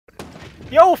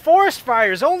Yo, forest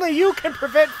fires! Only you can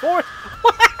prevent forest.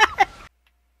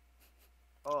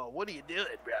 Oh, what are you doing,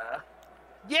 bruh?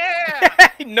 Yeah!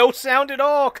 No sound at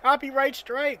all. Copyright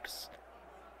strikes.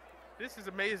 This is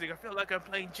amazing. I feel like I'm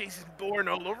playing Jason Bourne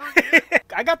all over again.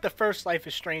 I got the first Life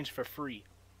is Strange for free,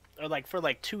 or like for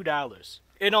like $2.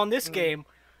 And on this game,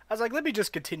 I was like, let me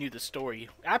just continue the story.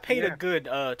 I paid a good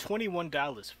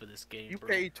 $21 for this game. You bro.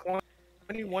 paid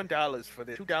 $21 for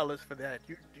this, $2 for that.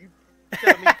 You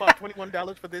telling me you bought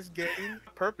 $21 for this game?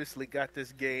 Purposely got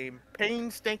this game.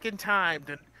 Painstaking time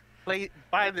to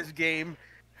buy this game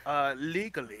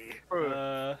legally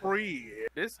for free.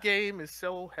 This game is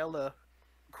so hella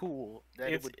cool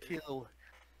that it would kill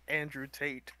Andrew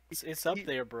Tate. It's up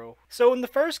there, bro. So in the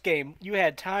first game, you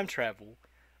had time travel.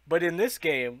 But in this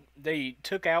game, they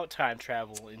took out time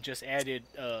travel and just added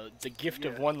the gift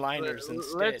of one-liners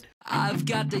instead. I've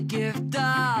got the gift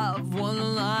of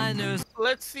one-liners.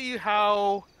 Let's see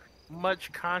how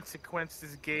much consequence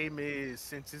this game is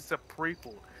since it's a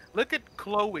prequel. Look at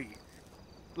Chloe.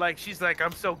 Like, she's like,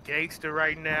 I'm so gangster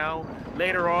right now.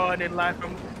 Later on in life,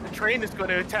 the train is going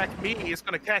to attack me. It's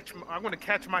going to I'm going to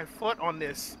catch my foot on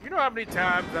this. You know how many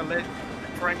times I let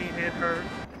the train hit her?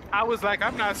 I was like,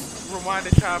 I'm not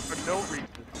rewinding time for no reason.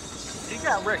 She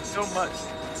got wrecked so much.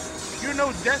 You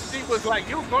know, Destiny was like,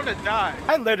 you're gonna die.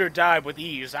 I let her die with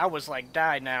ease. I was like,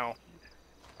 die now.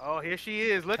 Oh, here she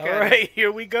is. Look at her. All right,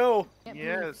 here we go.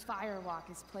 Yes. Firewalk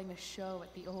is playing a show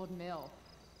at the old mill.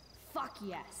 Fuck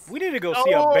yes. We need to go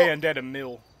see a band at a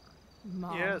mill.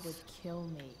 Mom would kill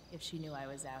me if she knew I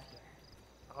was out here.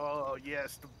 Oh,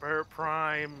 yes. The Bird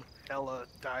Prime hella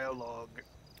dialogue.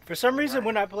 For some reason,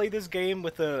 when I play this game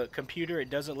with a computer, it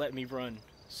doesn't let me run.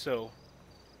 So,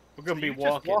 we're going to be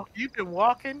walking. You've been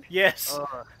walking? Yes.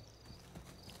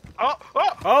 Oh,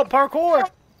 parkour!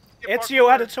 Ezio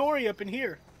Auditore up in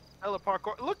here. Hella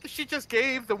parkour. Look, she just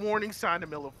gave the warning sign to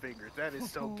middle fingers. That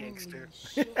is so gangster.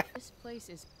 Shit, this place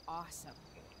is awesome.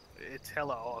 It's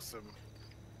hella awesome.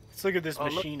 Let's look at this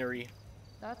machinery.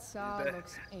 That saw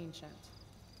looks ancient.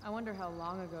 I wonder how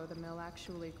long ago the mill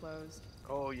actually closed.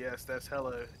 Oh yes, that's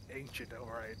hella ancient,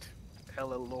 alright.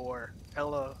 Hella lore.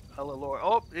 Hella lore.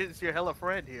 Oh, it's your hella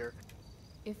friend here.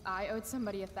 If I owed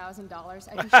somebody $1,000,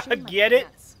 I'd be shitting my Get it?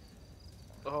 pants.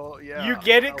 Oh yeah. You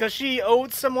get it? Because she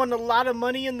owed someone a lot of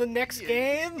money in the next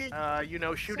game? You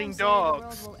know, shooting Some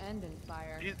dogs. say the world will end in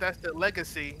fire. That's the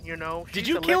legacy, you know. Did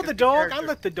you kill the dog? I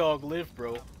let the dog live,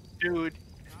 bro. Dude,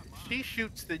 she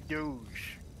shoots the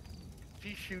Doge.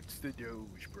 She shoots the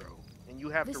Doge, bro. And you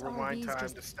have to rewind time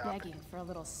to stop it. For a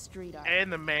little street art.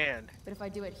 And the man. But if I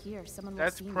do it here, someone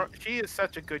will see me. She is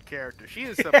such a good character. She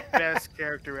is the best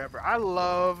character ever. I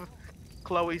love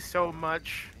Chloe so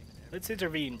much. Let's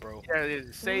intervene, bro. Yeah,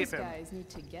 save him. These guys need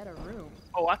to get a room.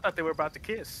 Oh, I thought they were about to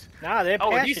kiss. Nah, they're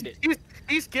passionate.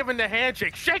 He's giving the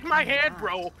handshake. Shake my hand,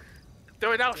 bro.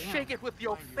 Now shake it with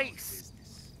your face.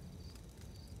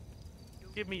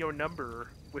 Give me your number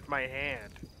with my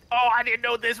hand. Oh, I didn't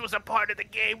know this was a part of the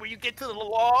game where you get to the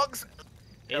logs.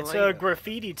 It's a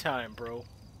graffiti time, bro.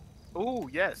 Ooh,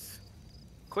 yes.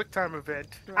 Quick time event.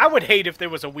 I would hate if there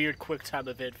was a weird quick time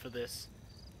event for this.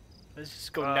 Let's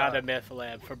just go not a meth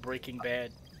lab for Breaking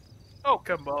Bad. Oh,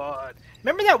 come on.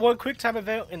 Remember that one quick time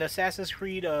event in Assassin's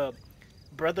Creed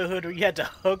Brotherhood where you had to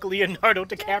hug Leonardo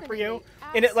DiCaprio?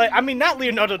 And it like, I mean, not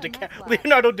Leonardo DiCaprio,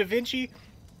 Leonardo da Vinci.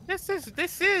 This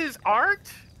is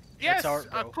art. Yes, art,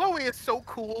 bro. Chloe is so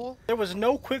cool. There was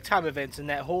no quick time events in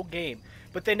that whole game.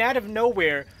 But then out of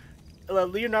nowhere,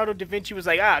 Leonardo da Vinci was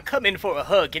like, come in for a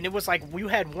hug. And it was like, you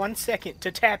had 1 second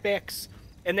to tap X.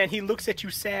 And then he looks at you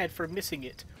sad for missing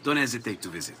it. Don't hesitate to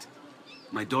visit.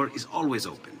 My door is always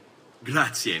open.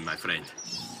 Grazie, my friend.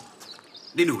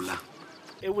 Di nulla.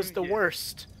 It was the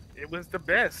worst. It was the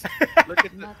best. Look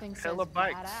at the hella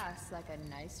bikes. Badass like a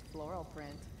nice floral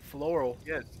print. Floral.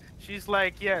 Yes. She's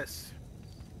like, yes.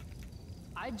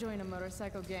 I'd join a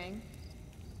motorcycle gang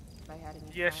if I had any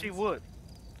Yes, friends. she would.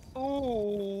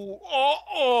 Ooh.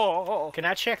 Oh. Can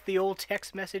I check the old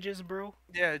text messages, bro?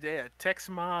 Yeah. Text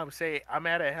mom, say, I'm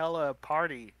at a hella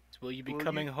party. Will you be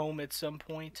coming home at some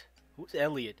point? Who's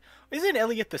Elliot? Isn't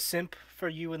Elliot the simp for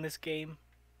you in this game?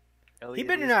 Elliot he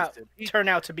better not turn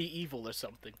out to be evil or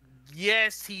something.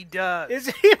 Yes, he does.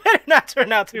 He better not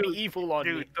turn out to be evil on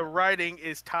me. Dude, the writing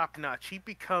is top notch. He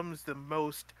becomes the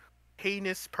most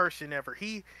heinous person ever.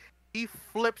 He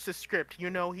flips the script.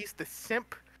 You know, he's the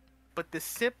simp, but the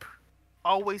simp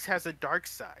always has a dark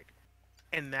side,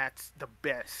 and that's the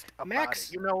best about it.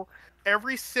 You know,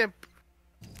 every simp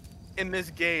in this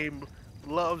game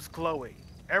loves Chloe.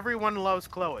 Everyone loves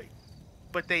Chloe,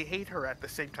 but they hate her at the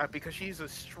same time because she's a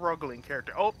struggling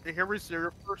character. Oh, here is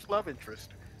their first love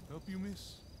interest. Help you,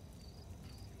 miss?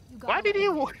 You gotta Why did let he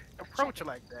me in. approach Check her it.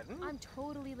 like that? Hmm? I'm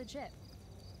totally legit.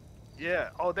 Yeah.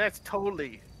 Oh, that's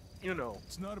totally, you know.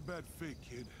 It's not a bad fake,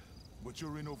 kid, but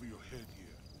you're in over your head here.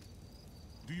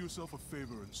 Do yourself a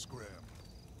favor and scram.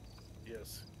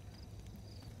 Yes.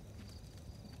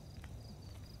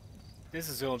 This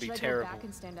is gonna be Should I go terrible. back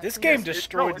and stand up This for game you?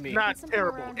 destroyed it's me. not Something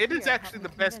terrible. around It is here actually the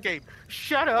helped me best game. convince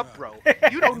Shut up, bro.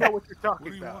 You don't know what you're What talking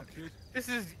do you about. want, kid?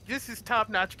 This is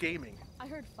top-notch gaming. I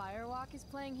heard Firewalk is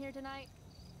playing here tonight.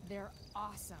 They're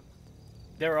awesome.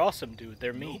 They're awesome, dude.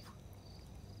 They're me. Nope.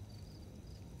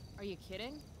 Are you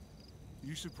kidding?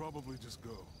 You should probably just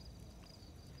go.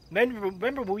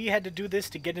 Remember when we had to do this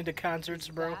to get into concerts,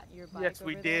 Is bro? that your bike Yes,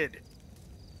 we over there? did.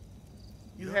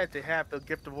 You had to have the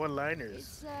gift of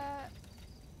one-liners, It's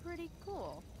pretty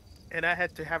cool. and I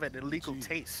had to have an illegal Gee.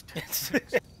 taste.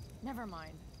 Never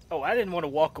mind. Oh, I didn't want to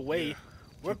walk away. Yeah,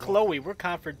 We're keep Chloe. We're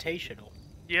confrontational.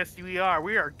 Yes, we are.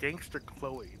 We are Gangster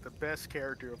Chloe, the best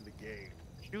character of the game.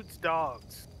 Shoots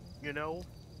dogs, you know?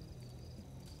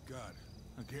 God,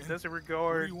 again? Doesn't What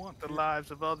regard do you want, the kid?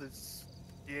 lives of others.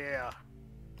 Yeah.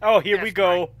 Oh, here we That's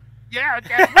go. right. Yeah,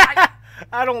 that's right.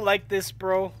 I don't like this,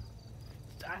 bro.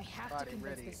 I have to Body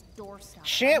convince ready. this door stop.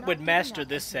 Shant I'm not would giving master up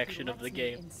this until he section of the lets me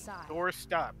game. inside. Door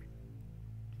stop.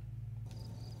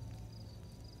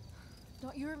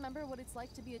 Don't you remember what it's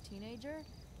like to be a teenager?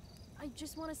 I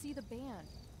just want to see the band.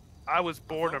 I was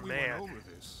born a Thought we went man. over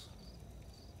this.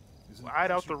 Isn't it Right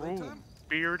out past the your room, bedtime?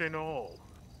 beard and all.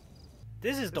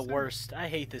 This is the Listen. worst. I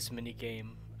hate this mini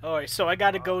game. Alright, so I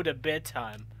gotta go to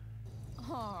bedtime.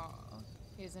 Aw,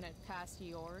 isn't it past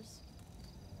yours?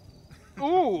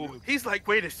 Ooh, he's like,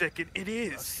 wait a second, it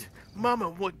is. Mama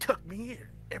would tuck me in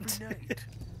every night.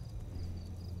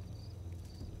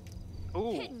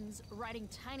 Ooh, Kittens riding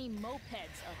tiny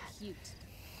mopeds are cute.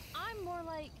 I'm more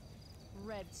like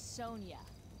Red Sonja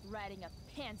riding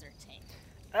a Panzer tank.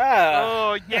 Ah.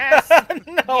 oh yes,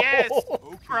 No. yes,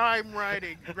 Okay. prime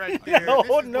writing right there. No,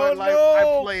 This is no, where life,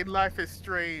 no. I played Life is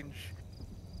Strange.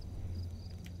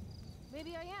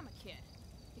 Maybe I am a kid,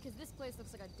 because this place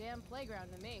looks like a damn playground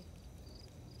to me.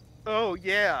 Oh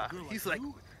yeah, Girl he's like,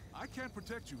 you? I can't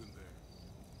protect you in there.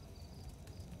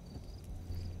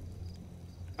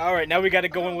 Alright, now we gotta A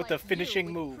go in girl with the like you finishing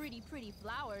with move. Pretty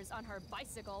flowers on her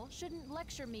bicycle shouldn't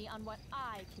lecture me on what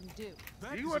I can do.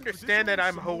 That do is you a understand that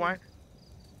I'm traditional Hawaiian?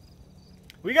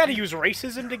 We gotta use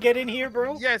racism to get in here,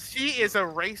 bro? Yes, she is a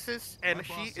racist and My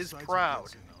she boss is decides proud.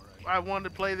 what's in, all right? I wanted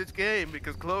to play this game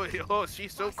because Chloe, oh,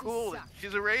 she's so Bosses cool. And suck.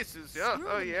 she's a racist. Yeah, Screw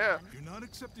oh the yeah. man. You're not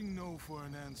accepting no for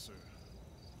an answer,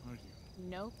 are you?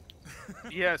 Nope.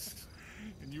 Yes.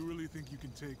 And you really think you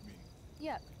can take me?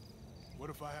 Yep. What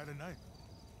if I had a knife?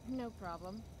 No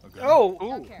problem. A gun? Oh,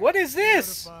 Ooh. Okay. what is What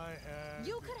this? if I had...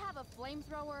 You could have a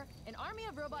flamethrower, an army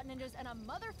of robot ninjas, and a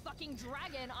motherfucking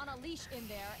dragon on a leash in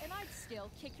there, and I'd still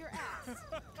kick your ass.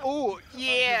 Oh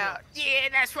yeah, yeah,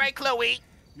 that's right, Chloe.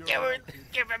 You're Give all her, right, kid.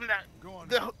 give him Go on.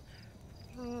 the.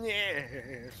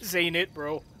 Yes. This ain't it,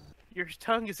 bro. Your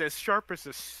tongue is as sharp as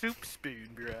a soup spoon,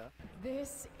 bruh.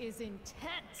 This is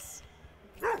intense.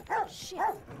 Shit.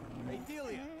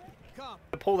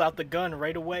 I pulled out the gun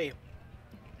right away.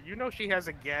 You know she has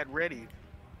a gad ready.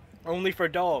 Only for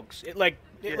dogs. It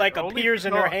Yeah, like only appears for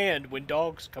in her dogs. hand when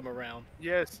dogs come around.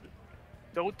 Yes.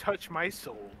 Don't touch my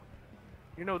soul.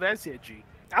 You know that's edgy.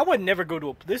 I would never go to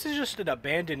a. This is just an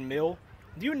abandoned mill.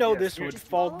 You know Yes, this you're- would Just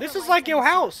fall. follow This the is lights like on your the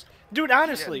side. house, dude.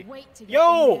 Honestly, Wait to get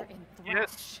Yo! in there and thrash.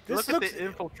 Yes. This Look looks- at the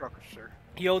infiltrator.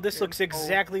 yo, this looks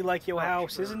exactly like your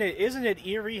house, Infrastructure. isn't it? Isn't it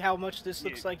eerie how much this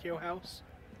looks Yeah. like your house?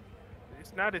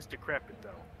 It's not as decrepit though.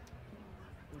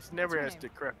 It's never your as name?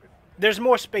 decrepit. There's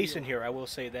more space in here. I will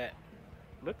say that.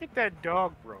 Look at that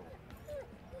dog, bro.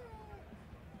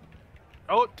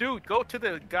 Oh, dude, go to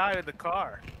the guy in the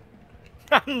car.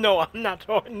 No, I'm not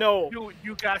talking. No, Dude,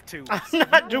 you got to. I'm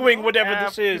not doing whatever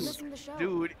this Have You're is. missing the show.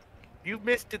 Dude, you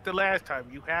missed it the last time.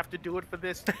 You have to do it for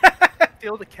this.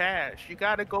 Steal the cash. You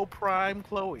gotta go prime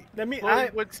Chloe. Let me. Chloe I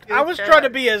would steal I was trying to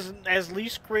cash. be as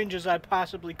least cringe as I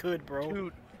possibly could, bro.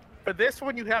 Dude, for this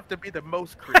one, you have to be the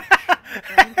most cringe.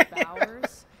 Frank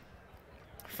Bowers.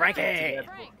 Frankie.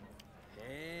 Frank.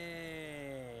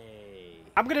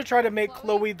 I'm gonna try to make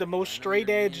Chloe the most straight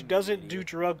edge, doesn't do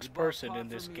drugs person in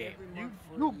this game.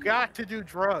 You got to do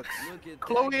drugs.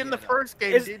 Chloe in the first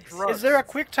game Is, did drugs. is there a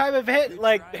quick time event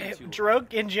like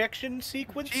drug injection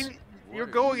sequence? You're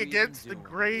going against the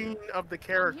grain of the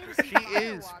character. to see She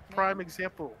is Firewalk, man. prime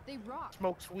example. They rock.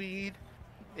 Smokes weed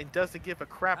and doesn't give a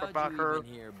crap about her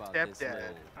stepdad.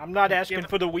 I'm not asking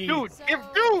for the weed. Dude, So,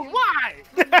 why?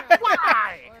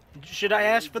 Why? Should I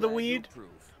ask for the weed?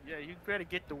 Yeah, you better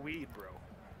get the weed, bro.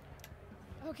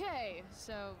 Okay,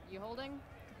 so you holding?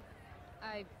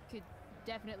 I could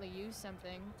definitely use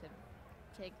something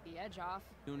to take the edge off.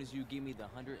 As soon as you give me the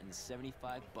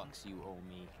 $175 you owe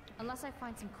me. Unless I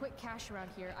find some quick cash around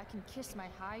here, I can kiss my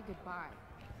high goodbye.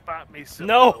 Bought me some.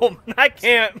 No, I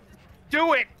can't.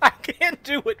 Do it. I can't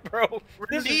do it, bro.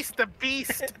 Release the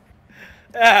beast.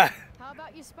 Ah. How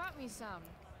about you spot me some?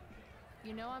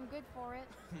 You know I'm good for it.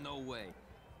 No way.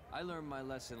 I learned my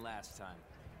lesson last time.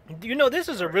 You know, this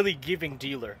is a really giving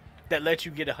dealer that lets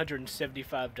you get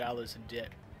 $175 in debt.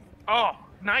 Oh,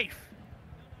 knife.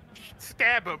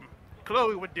 Stab him.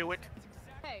 Chloe would do it.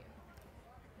 Hey,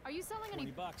 are you selling any?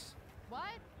 $20. What?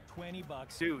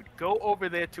 $20. Dude, go over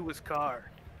there to his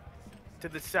car. To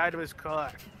the side of his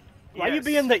car. Why you Yes.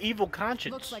 being the evil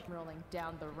conscience? Looks like rolling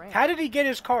down the ramp. How did he get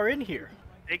his car in here?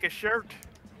 Take a shirt.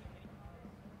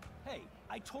 Hey,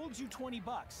 I told you $20.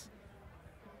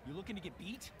 You looking to get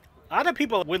beat? A lot of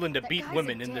people are willing to That beat guy's a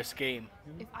women in dick. this game.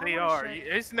 If I They want a are. shirt,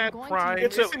 Isn't I'm that going to prime? use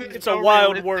It's Isn't a it it's a so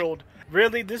wild realistic? world.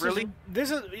 Really? This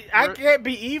is I can't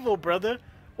be evil, brother.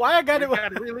 Why I You gotta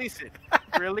gotta release it.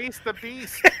 Release the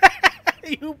beast.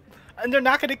 you and they're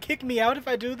not gonna kick me out if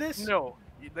I do this? No,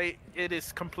 it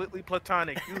is completely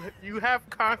platonic. You have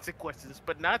consequences,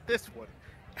 but not this one.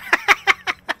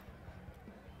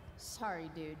 Sorry,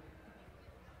 dude.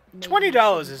 Maybe $20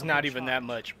 you is shouldn't not even that overcharge.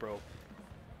 much, bro.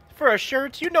 For a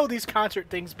shirt, you know these concert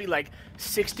things be like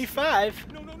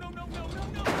 65. No, no, no, no, no, no,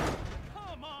 no!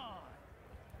 Come on!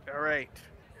 All right,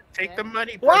 take Yeah. the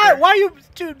money. Why? brother. Why you?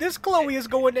 Dude, this Chloe is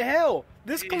going to hell.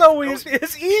 This It's Chloe go-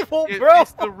 is evil, It- bro.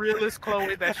 It's the realest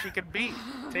Chloe that she could be.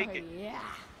 Take it. Yeah.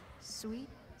 Sweet,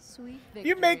 sweet victory.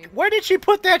 You make. Where did she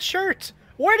put that shirt?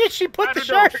 Where did she put I the don't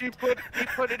know. shirt? He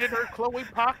put it in her Chloe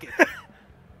pocket.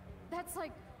 That's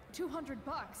like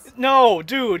 $200. No,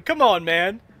 dude, come on,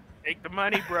 man. Take the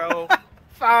money, bro.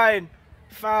 Fine,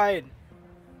 fine.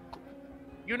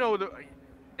 You know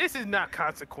this is not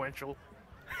consequential.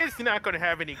 It's not going to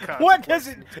have any consequences. What does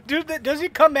it do? Does he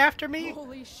come after me?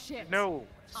 Holy shit. No.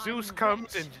 Zeus I'm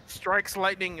comes rich. and strikes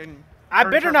lightning and. I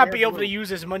turns better her not hair be able blue. to use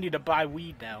his money to buy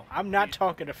weed now. I'm not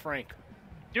talking to Frank.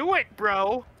 Do it,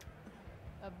 bro.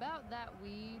 About that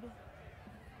weed,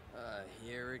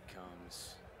 Here it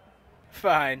comes.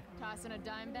 Fine. toss in a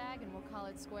dime bag and we'll call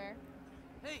it square.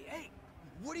 Hey,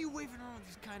 what are you waving around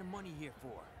this kind of money here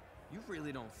for? You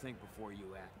really don't think before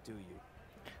you act, do you?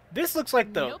 This looks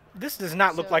like the. Nope. This does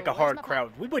not look So, like a where's hard my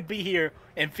crowd. We would be here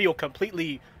and feel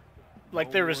completely like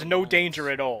No there is one no knows. danger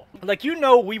at all. Like you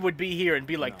know, we would be here and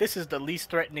be like, No. this is the least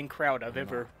threatening crowd I've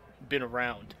ever been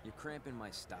around. You're cramping my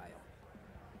style.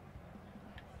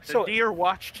 The So deer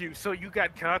watched you, so you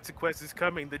got consequences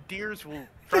coming. The deers will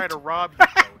try to rob you,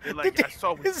 bro. They're like, I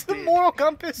saw what this is you the did. moral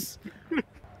compass.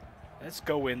 Let's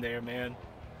go in there, man.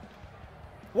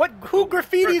 What? Who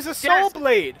graffitis a saw Yes.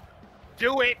 blade?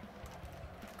 Do it.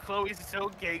 Chloe's so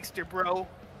gangster, bro.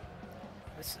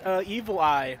 It's, evil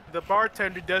eye. The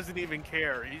bartender doesn't even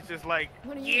care. He's just like,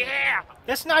 What are you yeah.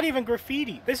 That's not even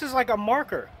graffiti. This is like a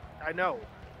marker. I know,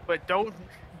 but don't,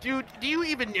 dude. Do you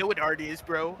even know what art is,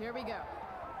 bro? Here we go.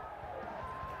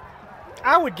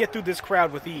 I would get through this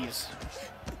crowd with ease.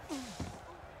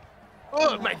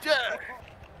 Oh my god.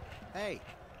 Hey,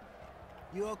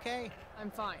 you okay? I'm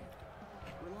fine.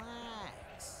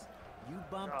 Relax. You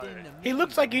bumped Alright. into me. He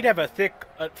looks like he'd have a thick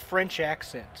French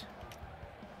accent.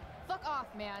 Fuck off,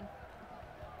 man.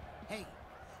 Hey,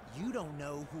 you don't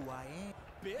know who I am,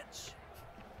 bitch.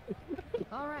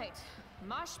 All right.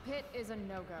 Mosh Pit is a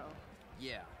no-go.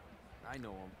 Yeah, I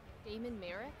know him. Damon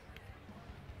Merrick?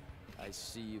 I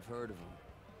see you've heard of him.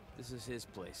 This is his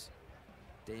place.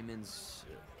 Damon's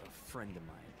a friend of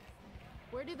mine.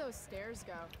 Where do those stairs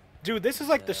go? Dude, this is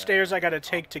like the stairs I gotta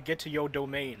take to get to your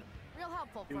domain. Real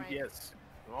helpful, Dude, Frank. yes.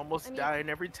 Almost I mean, dying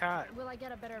every time. Will I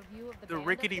get a better view of the The band up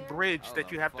rickety there? bridge How that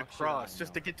the you have to fuck should I cross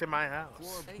just know? to get to my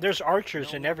house. There's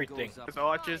archers No and one everything. goes up There's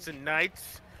archers and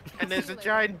knights, and there's a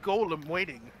giant golem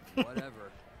waiting.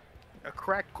 Whatever. A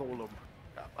crack golem.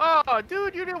 Oh,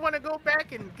 dude, you didn't want to go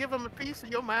back and give him a piece of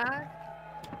your mind?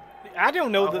 I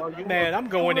don't know Oh, the you man. will- I'm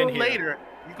going you in will here. later.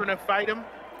 You gonna fight him?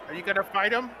 Are you gonna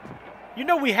fight him? You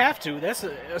know we have to. That's a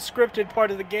scripted part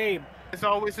of the game. There's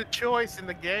always a choice in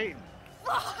the game.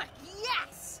 Fuck,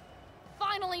 yes!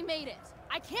 Finally made it.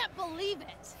 I can't believe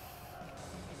it.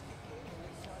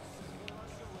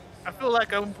 I feel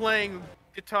like I'm playing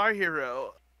Guitar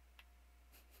Hero.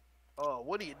 Oh,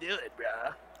 what are you doing,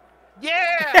 bruh?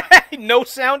 Yeah! No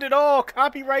sound at all.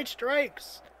 Copyright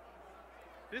strikes.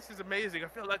 This is amazing. I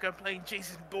feel like I'm playing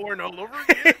Jason Bourne all over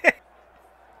again.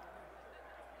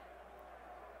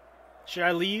 Should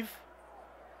I leave?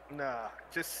 Nah,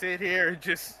 just sit here and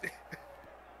just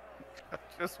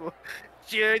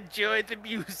enjoy the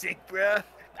music, bruh.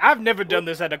 I've never done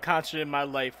this at a concert in my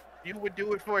life. You would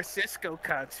do it for a Cisco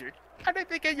concert. I didn't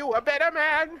think you a better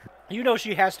man. You know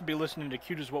she has to be listening to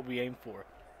Cute is what we aim for.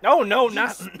 No, no, You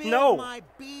not spilled no. my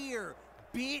beer,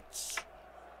 bitch.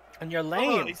 And you're Oh,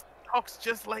 lame. he talks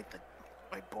just like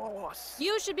my boss.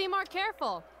 You should be more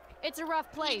careful. It's a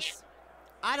rough place.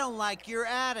 I don't like your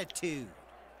attitude.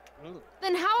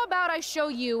 Then how about I show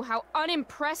you how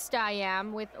unimpressed I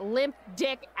am with limp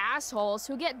dick assholes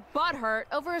who get butthurt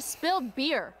over a spilled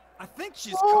beer? I think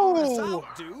she's calling us Oh.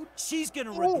 out, dude. She's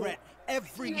gonna regret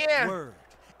every Yeah. word.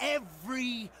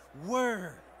 Every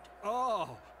word.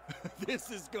 Oh, this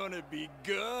is gonna be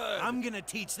good. I'm gonna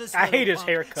teach this I hate little his punk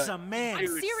haircut. some I'm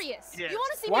manners. serious. Yes. You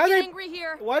want to see Why me get they- angry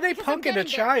here? Why are they Because I'm punking a getting there.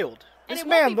 child? And This it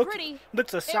won't man be looks pretty.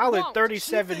 looks a It solid won't.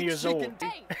 37 She years thinks old. she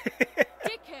Hey,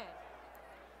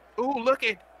 dickhead. Ooh, look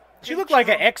at. She looked like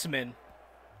an X-Men.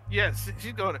 Yes,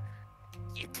 she's gonna.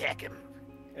 You attack him.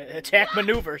 Attack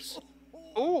maneuvers.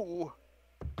 Ooh.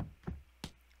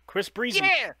 Chris Breezy.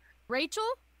 Yeah. Rachel?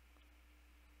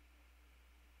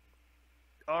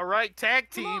 All right, tag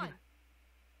Come team. on.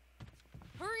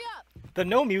 Hurry up. The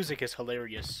no music is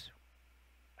hilarious.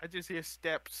 I just hear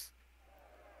steps.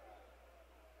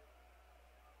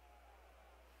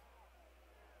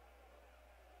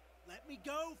 Let me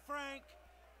go, Frank.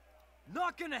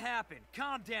 Not gonna happen.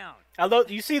 Calm down. I love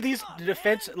you see these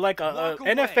defense like a Walk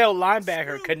away. NFL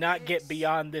linebacker Screw could not get this.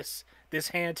 beyond this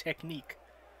hand technique.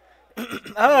 No,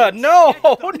 Get no,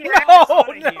 the heck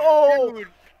outta here. no, Dude,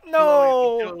 Chloe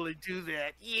no. would totally do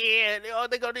that. Yeah,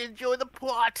 they're gonna enjoy the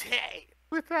party.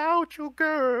 Without you,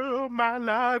 girl, my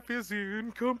life is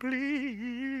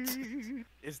incomplete.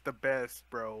 It's the best,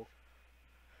 bro.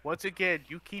 Once again,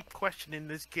 you keep questioning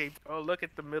this game. Oh, look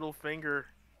at the middle finger.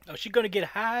 Oh, she gonna get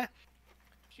high?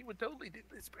 She would totally do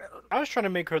this, bro. I was trying to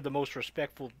make her the most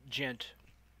respectful gent.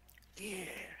 Yeah,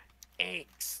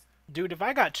 thanks. Dude, if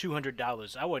I got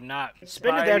 $200, I would not. Buy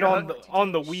Spending that a-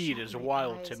 on the weed is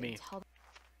wild to me.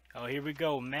 Oh, here we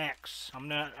go, Max. I'm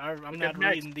not Max.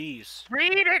 reading these.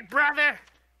 Read it, brother.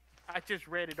 I just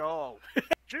read it all.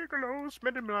 Gigolo,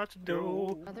 spending lots of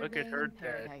dough. Look at her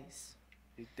dad.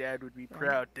 His dad would be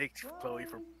proud. Thanks, Chloe,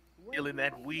 for stealing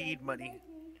that weed money.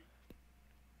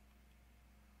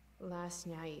 Last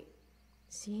night,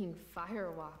 seeing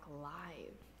Firewalk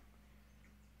live.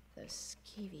 Those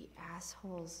skeevy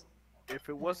assholes. If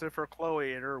it wasn't for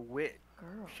Chloe and her wit,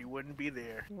 Girl. she wouldn't be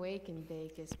there. Wake and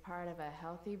bake is part of a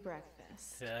healthy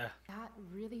breakfast. Yeah. That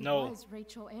really No. was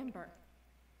Rachel Amber.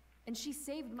 And she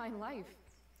saved my life.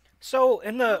 So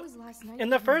in That was last night the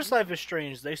when first we- Life is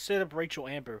Strange, they set up Rachel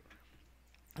Amber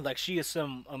like she is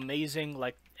some amazing,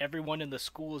 like everyone in the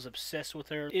school is obsessed with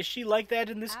her. Is she like that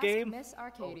in this Ask game? Miss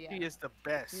Arcadia. She is the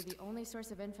You're best. the only source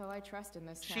of info I trust in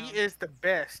this She town. is the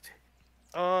best.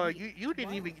 You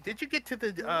didn't even. Did you get to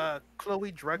the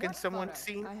Chloe drugging someone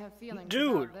scene? I have feelings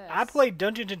Dude, about this. I played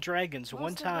Dungeons and Dragons one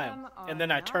Most of time, them and are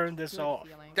then I not turned this good off.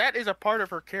 feelings. That is a part of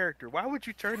her character. Why would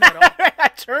you turn that off? I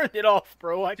turned it off,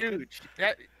 bro. I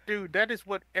Dude, that is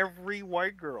what every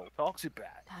white girl talks about.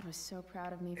 Dad was so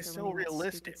proud of me It's for so winning that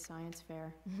realistic. stupid science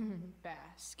fair.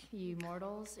 Bask, you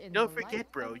mortals in Don't the forget,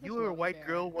 light bro, of the you were a glory white bear.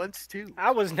 girl once too.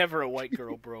 I was never a white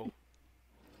girl, bro.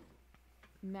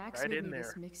 Max Right made in me this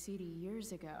there. mix CD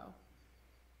years ago.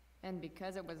 And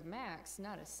because it was Max,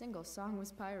 not a single song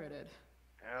was pirated.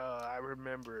 Oh, I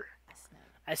remember. Last night.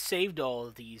 I saved all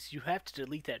of these. You have to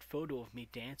delete that photo of me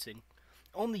dancing.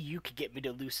 Only you could get me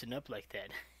to loosen up like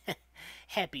that.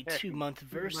 Happy 2-month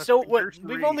verse. two-month So what? We've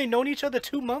anniversary. only known each other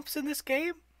 2 months in this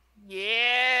game.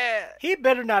 Yeah. He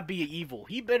better not be evil.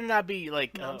 He better not be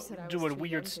like Mom said I was doing too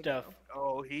weird young to stuff. go.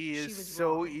 Oh, he She is was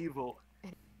so wrong. evil.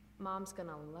 Mom's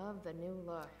gonna love the new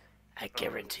look. I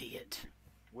guarantee it.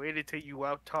 Wait until you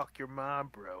out talk your mom,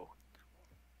 bro.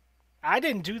 I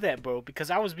didn't do that, bro, because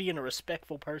I was being a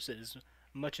respectful person as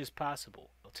much as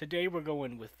possible. Today we're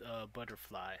going with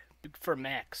Butterfly for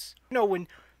Max. You know when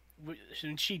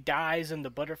she dies in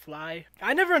the Butterfly,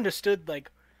 I never understood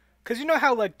like, cause you know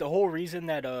how like the whole reason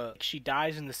that she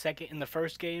dies in the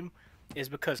first game is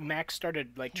because Max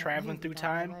started like Can't traveling live through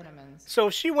without my time. vitamins. So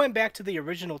if she went back to the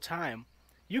original time,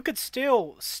 you could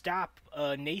still stop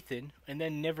Nathan and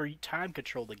then never time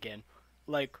control again.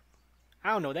 Like,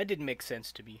 I don't know, that didn't make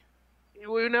sense to me.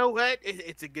 Well, you know what?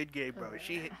 It's a good game, bro.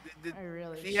 She I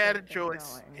really she had a should get choice.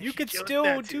 going. and You she could chose still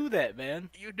not to. do that, man.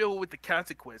 You know what the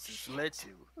consequences led to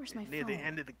Where's my near the phone?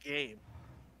 end of the game.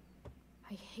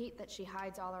 I hate that she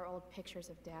hides all our old pictures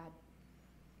of Dad.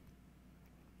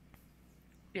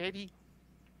 Daddy,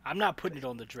 I'm not putting it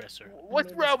on the dresser.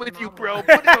 what's made wrong this with you, mom bro? lie.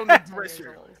 Put it on the 10 years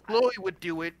dresser. old. Chloe would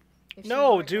do it. If she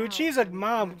No, wore it dude, now, she's a I'm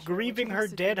mom not sure which grieving her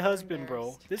makes it dead more husband, bro.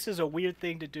 embarrassed. This is a weird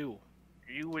thing to do.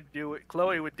 You would do it.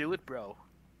 Chloe would do it, bro.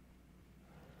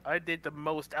 I did the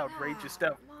most outrageous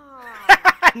stuff.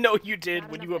 I know you did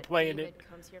Bad when you enough were that playing David it.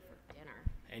 comes here for dinner.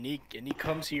 And he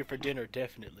comes here for dinner,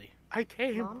 definitely. I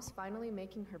came Mom's finally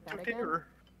making her bed to again? dinner.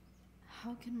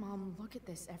 How can Mom look at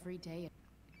this every day?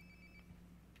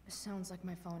 Sounds like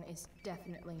my phone is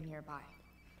definitely nearby.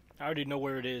 I already know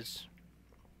where it is.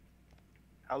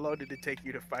 How long did it take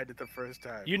you to find it the first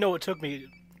time? You know it took me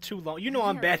too long. You know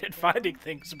I'm bad at finding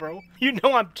things, bro. You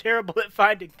know I'm terrible at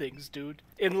finding things, dude.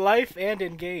 In life and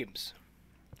in games.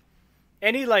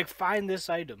 Any, like, find this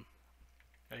item.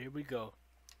 Oh, here we go.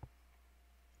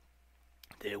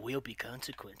 There will be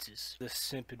consequences. The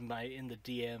simp in the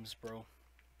DMs, bro.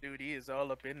 Dude, he is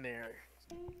all up in there.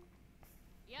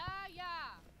 Yeah,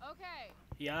 okay.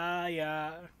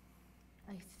 Yeah.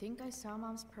 I think I saw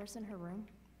Mom's purse in her room.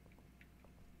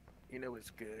 You know it's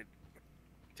good.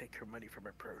 Take her money from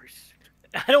her purse.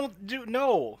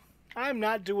 No. I'm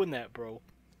not doing that, bro.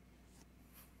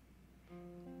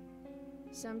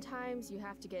 Sometimes you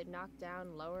have to get knocked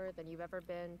down lower than you've ever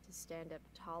been to stand up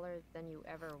taller than you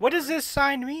ever were. What does this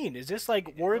sign mean? Is this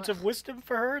like words of wisdom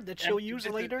for her that she'll use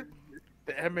later?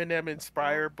 The Eminem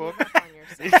Inspire book.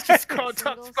 It's just called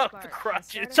talks about the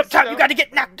crotches. Sometimes you gotta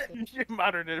get knocked.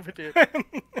 Modern Eminem.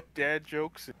 Dad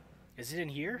jokes. Is it in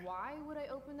here? Why would I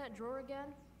open that drawer again?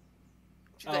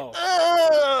 She's like,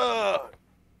 ugh!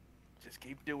 Just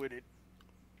keep doing it.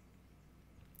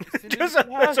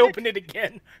 Let's open it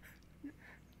again.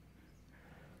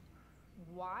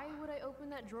 Why would I open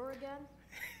that drawer again?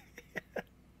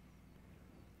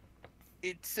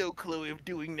 It's so Chloe of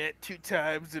doing that 2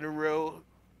 times in a row.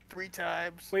 3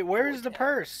 times. Wait, where is the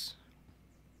purse?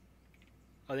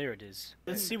 Oh, there it is.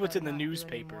 Let's see what's in the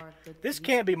newspaper. This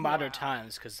can't be modern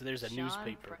times because there's a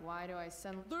newspaper. Why do I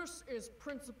send... This is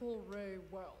Principal Ray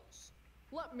Wells.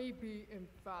 Let me be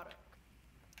emphatic.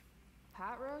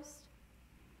 Pot roast?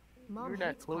 Mom You're not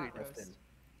hates Chloe pot enough roast. then.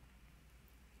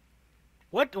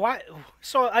 What? Why?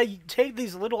 So I take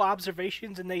these little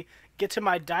observations and they get to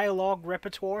my dialogue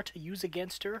repertoire to use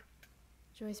against her?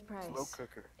 Joyce Price. Slow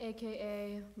cooker.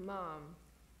 AKA Mom.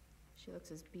 She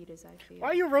looks as beat as I feel. Why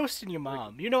are you roasting your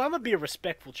mom? You know, I'm gonna be a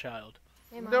respectful child.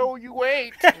 Hey, Mom. No, you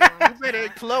ain't. You better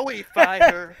Chloe find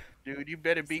her. Dude, you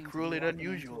better be cruel and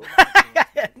unusual.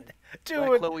 Dude.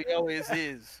 Like Chloe always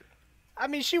is. I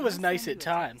mean, she was nice at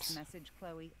times. Message,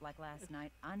 Chloe, like last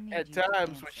night. I need At you to times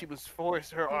answer. when she was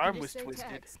forced, her arm was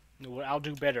twisted. No, I'll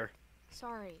do better.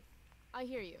 Sorry. I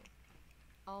hear you.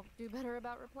 I'll do better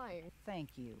about replying.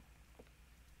 Thank you.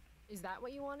 Is that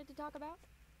what you wanted to talk about?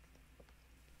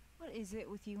 What is it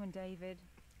with you and David?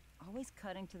 Always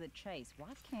cutting to the chase.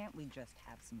 Why can't we just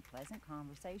have some pleasant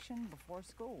conversation before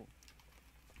school?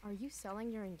 Are you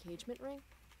selling your engagement ring?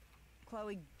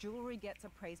 Chloe, jewelry gets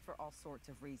appraised for all sorts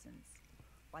of reasons.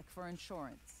 Like for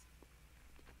insurance.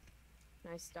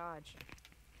 Nice dodge.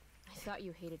 I thought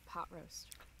you hated pot roast.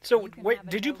 So, wait,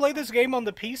 did you play this game on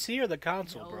the PC or the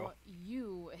console, bro?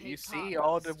 You hate PC pot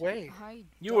all roast. the way.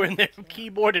 You were in there,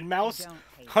 keyboard and mouse,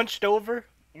 hunched over,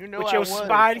 You know with I your was.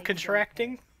 spine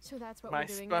contracting. So that's what My we're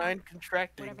doing spine now?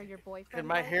 contracting. Whatever your boyfriend And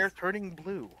my does? hair turning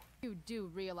blue. You do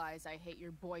realize I hate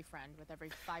your boyfriend with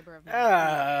every fiber of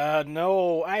my being.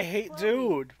 No, I hate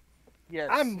dude. Yes.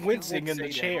 I'm wincing you in did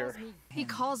the say chair. He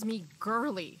calls me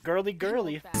girly. Girly,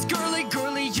 girly. Girly,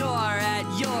 girly, you're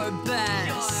at your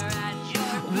best.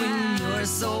 When you're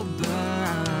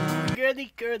sober.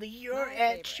 Girly, girly, you're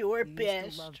at your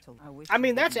best. I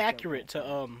mean, that's accurate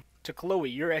to Chloe.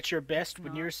 You're at your best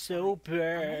when you're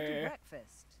sober.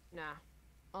 Breakfast. Nah.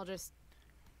 I'll just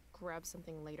grab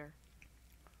something later.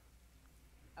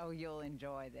 Oh, you'll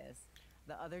enjoy this.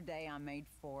 The other day I made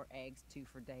 4 eggs, 2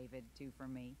 for David, 2 for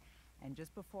me. And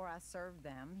just before I served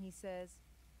them, he says,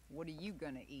 "What are you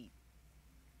gonna eat?"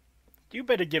 You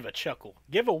better give a chuckle.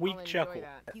 Give a weak I'll enjoy chuckle.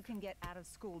 that. You can get out of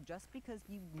school just because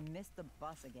you missed the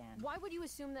bus again. Why would you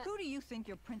assume that? Who do you think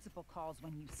your principal calls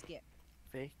when you skip?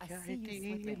 Fake I see you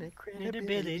ID slipping. and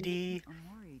credibility.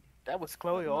 I'm worried. That was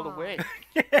Chloe all the Mom. way.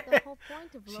 The whole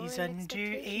point of She's lowering underage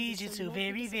expectations and is so you won't be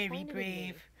very, very disappointed in me.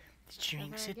 brave.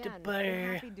 Drinks Never at the again. You're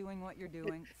bar. happy doing what you're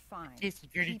doing, fine. It's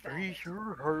pretty Keep at pretty it.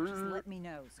 sure Just her. let me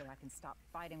know so I can stop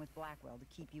fighting with Blackwell to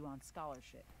keep you on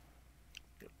scholarship.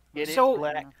 Get it, So-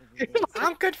 Black? Enough of your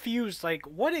I'm confused. Like,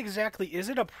 what exactly? Is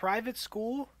it a private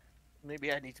school?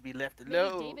 Maybe I need to be left Maybe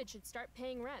alone. David should start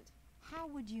paying rent. How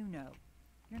would you know?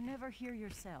 You're never here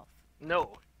yourself.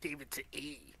 No, David to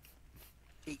A.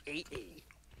 A.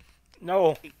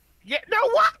 No. Yeah, no,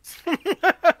 what?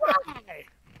 Why?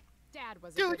 Dad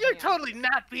was a Dude, good you're man. totally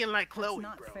not being like That's Chloe,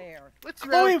 not bro. fair. What's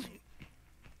Chloe, wrong with you?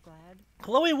 Glad.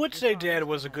 Chloe would say Dad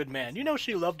was a good man. You know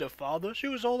she loved her father. She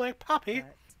was all like, Poppy.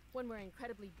 But When we're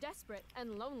incredibly desperate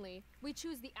and lonely, we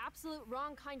choose the absolute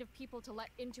wrong kind of people to let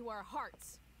into our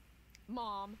hearts.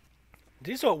 Mom.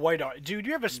 These are white art. Dude,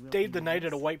 you ever stayed the night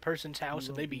at a white person's house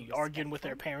and they be arguing with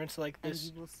their parents like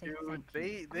this? Dude,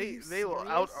 they will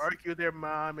out-argue their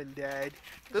mom and dad.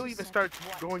 They'll even start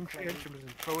throwing tantrums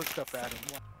and throwing stuff at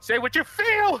them. Say what you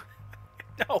feel!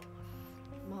 No.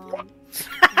 Mom.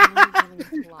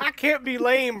 I can't be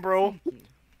lame, bro.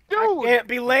 Dude! I can't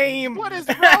be lame. What is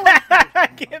wrong with you? I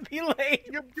can't be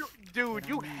lame. Dude,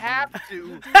 you have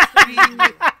to be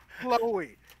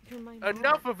Chloe.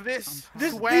 Enough of this.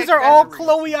 These are all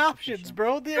Chloe options,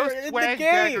 bro. They're in the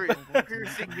game.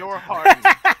 Piercing your heart.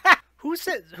 Who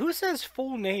says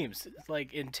full names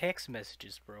like in text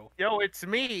messages, bro? Yo, it's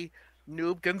me,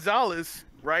 Noob Gonzalez,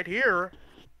 right here.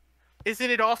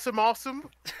 Isn't it awesome?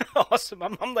 Awesome.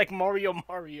 I'm like Mario.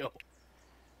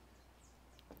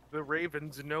 The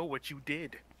Ravens know what you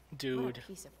did. Dude. What a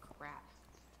piece of crap.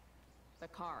 The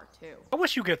car, too. I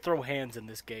wish you could throw hands in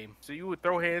this game. So you would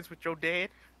throw hands with your dad?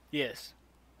 Yes.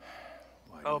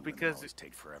 Why Oh, do because always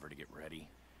take forever to get ready.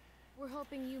 We're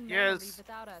hoping you Yes. leave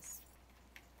without us.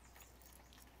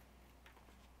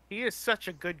 He is such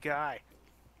a good guy.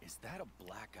 Is that a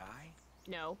black eye?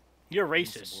 No. You're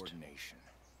racist. Insubordination.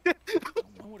 You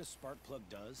know what a spark plug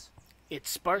does? It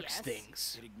sparks Yes.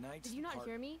 things. It ignites. Did you not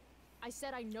hear me? I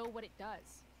said I know what it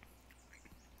does.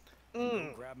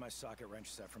 Go grab my socket wrench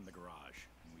set from the garage,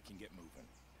 and we can get moving.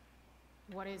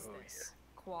 What is this?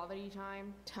 Quality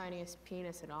time? Tiniest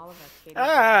penis in all of Arcadia.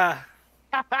 Ah.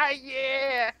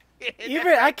 Yeah.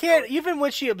 Even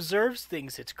when she observes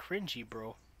things, it's cringy,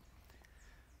 bro.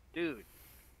 Dude,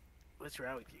 what's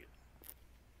wrong with you?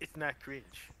 It's not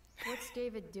cringe. What's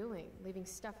David doing, leaving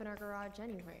stuff in our garage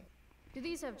anyway? Do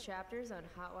these have chapters on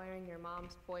hotwiring your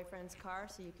mom's boyfriend's car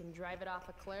so you can drive it off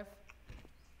a cliff?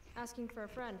 Asking for a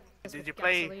friend. Did you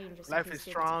play Life is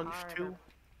Strange too?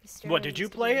 What, did you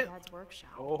play it?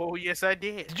 Oh, yes, I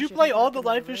did. Did you play all the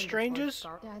Life is Stranges?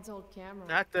 Dad's old camera.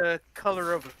 Not the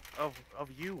color of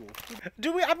you.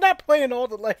 I'm not playing all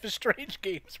the Life is Strange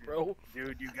games, bro.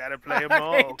 Dude, you gotta play them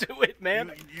all. I can't do it,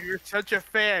 man. You're such a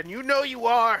fan. You know you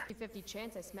are. 50-50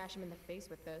 chance I smash him in the face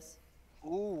with this.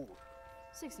 Ooh.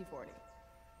 60-40.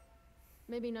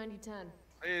 Maybe 90-10.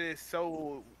 It is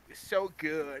so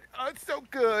good. Oh, it's so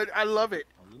good. I love it.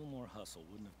 A little more hustle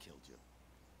wouldn't have killed you.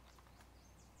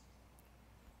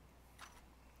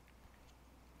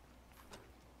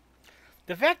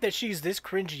 The fact that she's this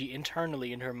cringy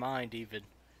internally in her mind, even,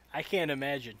 I can't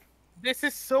imagine. This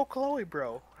is so Chloe,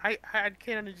 bro. I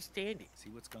can't understand it. See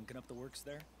what's gunking up the works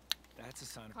there? That's a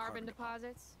sign of Carbon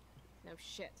deposits? No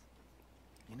shit.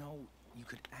 You know, you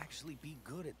could actually be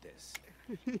good at this.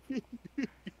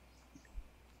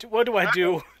 What do I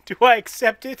do? Do I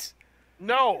accept it?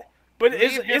 No. But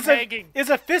is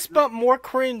a fist bump more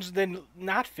cringe than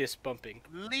not fist bumping?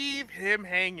 Leave him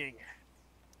hanging.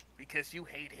 Because you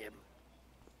hate him.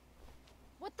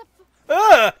 What the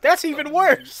Ugh! That's even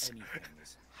worse!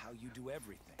 How you do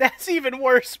everything. That's even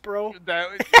worse, bro.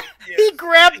 Yes. He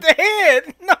grabbed the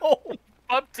hand! No!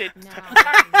 Bumped it.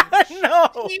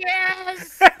 No!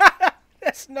 Yes!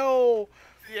 That's no!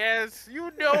 Yes,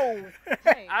 you know.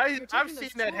 Hey, I've seen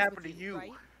that happen to you.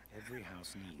 Right? Every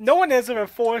house needs. No one has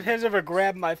ever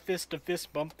grabbed my fist to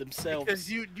fist bump themselves.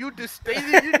 Because you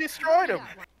destroyed him.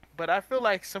 But I feel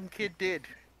like some kid did.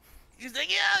 He's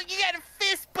like, yo, you gotta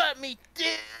fist bump me, dude.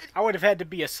 I would have had to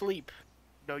be asleep.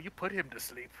 No, you put him to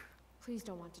sleep. Please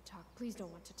don't want to talk. Please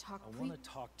don't want to talk. I want to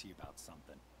talk to you about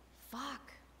something.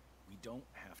 Fuck. We don't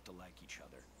have to like each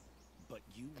other, but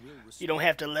you will respect. You don't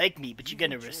have to like me, but you're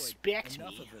gonna respect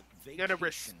me. You're gonna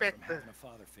respect having a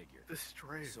father figure. The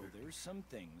stranger. So there's some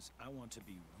things I want to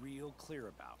be real clear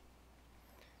about.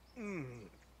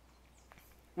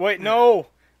 Wait, no!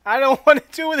 I don't want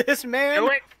to do this, man! Do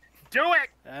it! Do it!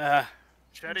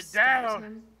 Shut it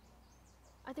down!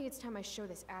 I think it's time I show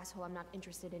this asshole I'm not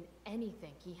interested in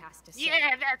anything he has to say.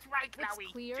 Yeah, that's right, What's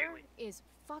Chloe. clear is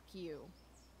fuck you.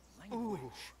 Language.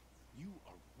 You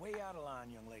are way out of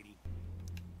line, young lady.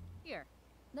 Here,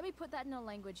 let me put that in a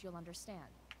language you'll understand.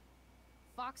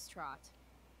 Foxtrot.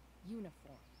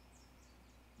 Uniform.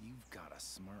 You've got a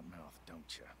smart mouth,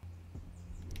 don't you?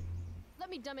 Let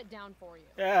me dumb it down for you.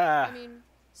 Yeah. I mean,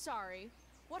 sorry.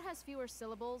 What has fewer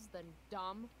syllables than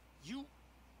dumb? Your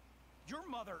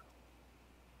mother.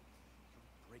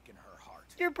 You're breaking her heart.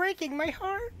 You're breaking my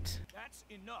heart. That's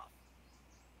enough.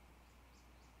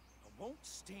 I won't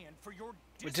stand for your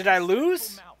Did I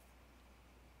lose? mouth.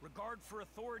 Regard for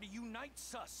authority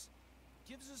unites us,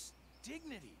 gives us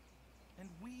dignity, and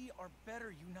we are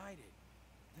better united.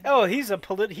 Oh,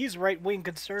 he's right-wing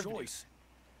conservative. Joyce,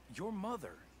 your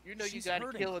mother. You know you she's gotta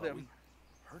hurting, kill Chloe. them.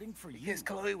 Hurting for you. Because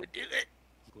Chloe would do it.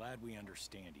 Glad we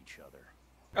understand each other.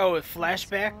 Oh, a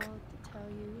flashback? To tell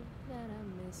you that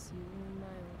I miss you, my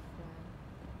old friend.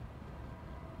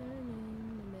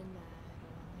 Burning the midnight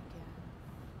oil again.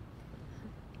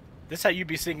 This how you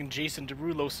be singing Jason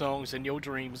Derulo songs in your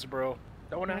dreams, bro.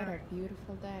 Don't What a I?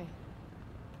 beautiful day.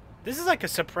 This is like a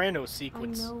Soprano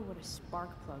sequence. I know what a spark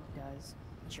plug does,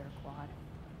 jerkwad.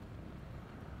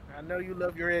 I know you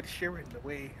love your Ed Sheeran the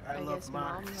way I love guess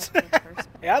mine. Mom left me first.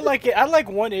 Yeah, I like it. I like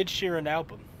one Ed Sheeran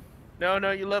album.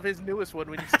 No, you love his newest one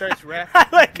when he starts rapping.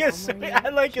 I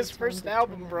like his first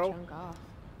album, bro.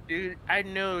 Dude, I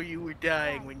know you were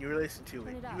dying when you were listening to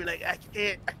it. You were like, I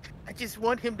can't. I just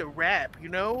want him to rap, you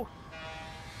know?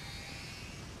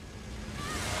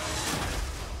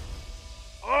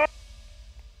 Oh!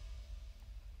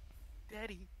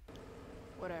 Daddy.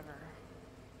 Whatever.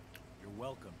 You're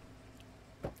welcome.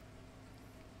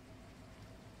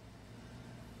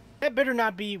 That better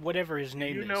not be whatever his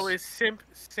name is. You know his simp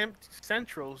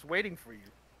Central's waiting for you.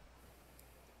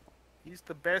 He's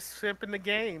the best simp in the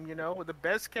game, you know, the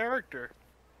best character.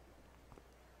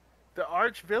 The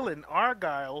arch villain,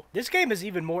 Argyle. This game is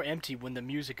even more empty when the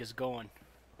music is gone.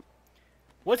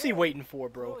 What's he waiting for,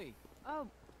 bro? Chloe. Oh.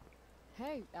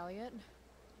 Hey, Elliot.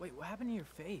 Wait, what happened to your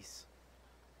face?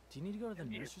 Do you need to go to the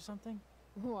nurse or something?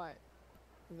 What?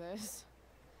 This?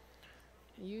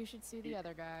 You should see the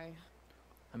other guy.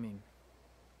 I mean,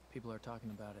 people are talking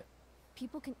about it.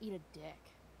 People can eat a dick.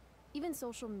 Even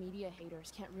social media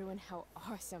haters can't ruin how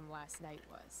awesome last night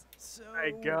was. So,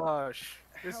 My gosh,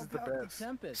 this is the about best.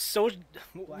 Tempest? So,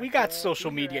 we got Black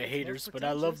social Mirror media has no haters, but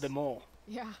I love pretentious? them all.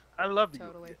 Yeah. I love you.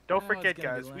 Totally. Don't I know forget, it's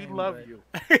gonna be guys, we lame, love but- you.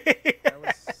 I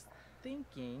was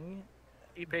thinking,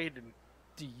 He paid him.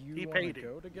 do you He want to paid it.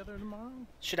 go together tomorrow?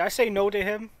 Should I say no to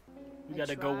him? We I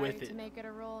gotta go try with to it. make it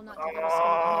a rule not to go to school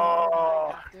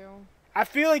I have to. I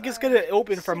feel like it's gonna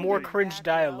open for more Singing cringe back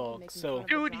row, dialogue, making so... fun of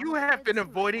Dude, you have been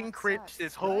avoiding cringe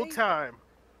this whole time.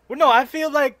 Well, no, I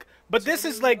feel like... But this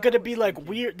is like gonna be like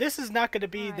weird... This is not gonna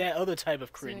be that other type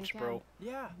of cringe, bro.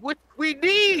 Yeah. What we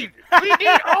need! We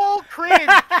need all cringe!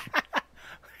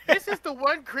 This is the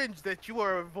one cringe that you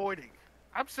are avoiding.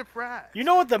 I'm surprised. You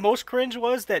know what the most cringe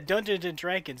was? That Dungeons and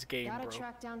Dragons game, Gotta bro.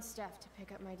 track down Steph to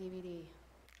pick up my DVD.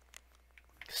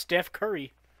 Steph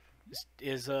Curry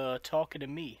is talking to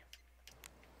me.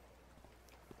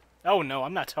 Oh no,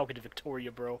 I'm not talking to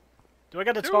Victoria, bro. Do I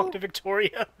gotta talk to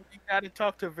Victoria? You gotta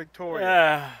talk to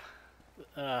Victoria.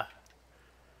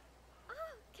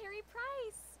 Carrie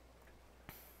Price!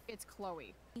 It's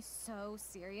Chloe. So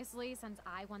seriously, since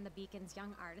I won the Beacon's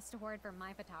Young Artist Award for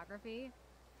my photography?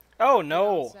 Oh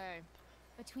no.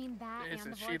 Between that Isn't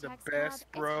and the she the Vortex best, Club, it's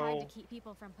bro? hard to keep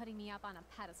people from putting me up on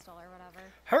a pedestal or whatever.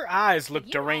 Her eyes look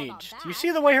You know all about deranged. that. Do you see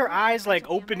the way her eyes like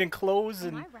Rachel open and close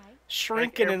and Am I right?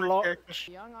 shrink and enlarge?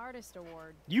 Young Artist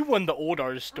Award. You won the Old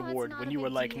Artist Oh, it's Award not when a you were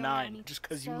big like deal. I 9, mean, just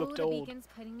because you so looked the old. Beacon's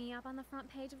putting me up on the front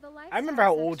page of the I remember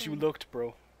how old you section. looked,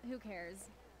 bro. Who cares?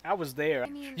 I was there. I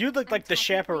mean, You looked like I'm the technically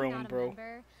chaperone, not a bro.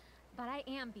 member, but I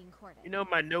am being courted. You know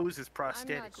my nose is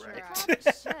prosthetic, The right? club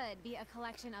should be a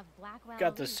collection of Blackwell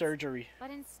Got the elites, surgery. But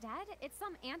instead, it's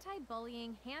some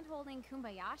anti-bullying, hand-holding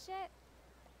kumbaya shit.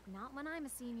 Not when I'm a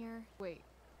senior. Wait.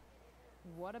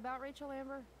 What about Rachel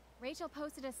Amber? Rachel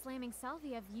posted a slamming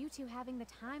selfie of you two having the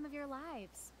time of your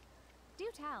lives. Do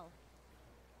tell.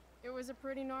 It was a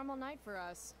pretty normal night for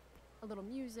us. A little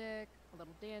music, a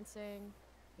little dancing.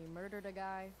 We murdered a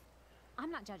guy. I'm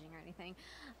not judging or anything.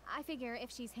 I figure if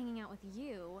she's hanging out with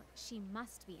you, she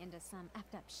must be into some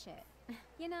effed up shit.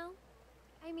 You know?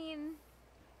 I mean,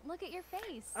 look at your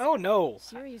face. Oh no.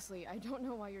 Seriously, I don't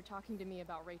know why you're talking to me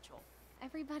about Rachel.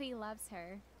 Everybody loves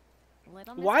her.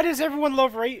 Little Why Miss does everyone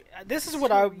love Rachel? This is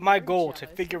what my goal to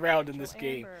figure out in this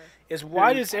game is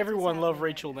why does everyone love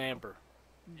Rachel Amber?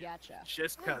 Gotcha.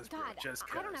 Just Oh, cause, bro. God, Just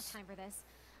I don't have cause. time for this.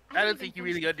 I don't even think you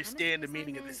finished really the understand the chemistry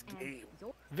meaning of this assignment, game.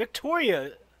 and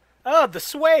Victoria, the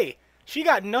sway. She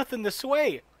got nothing to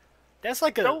sway. That's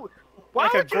like a Why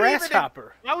like a would you even-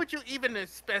 grasshopper. Why would you even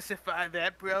specify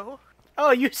that, bro?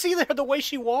 Oh, you see the way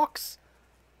she walks?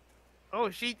 Oh,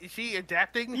 is she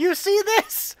adapting? You see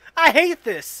this? I hate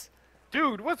this.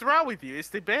 Dude, what's wrong with you? It's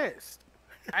the best.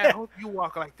 I hope you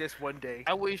walk like this one day.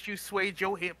 I wish you swayed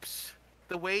your hips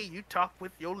the way you talk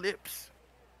with your lips.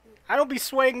 I don't be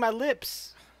swaying my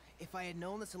lips. If I had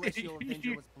known the Celestial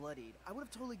Avenger was bloodied, I would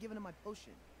have totally given him my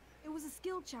potion. It was a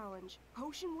skill challenge.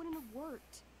 Potion wouldn't have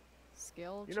worked.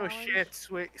 Skill You know, challenge? Shed It's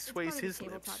sways part of the his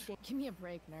tabletop lips. game. Give me a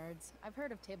break, nerds. I've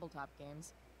heard of tabletop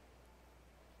games.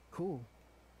 Cool.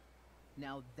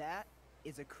 Now that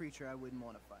is a creature I wouldn't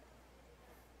want to fight.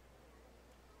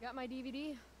 Got my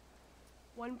DVD?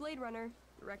 One Blade Runner,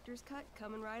 director's cut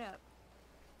coming right up.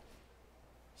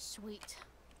 Sweet.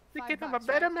 Thinking I'm a $5,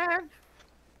 better right? man?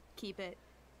 Keep it.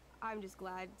 I'm just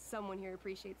glad someone here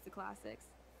appreciates the classics.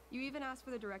 You even asked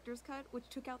for the director's cut, which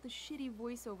took out the shitty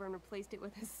voiceover and replaced it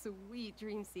with a sweet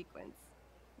dream sequence.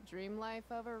 Dream life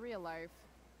over real life.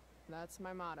 That's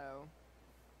my motto.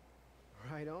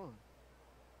 Right on.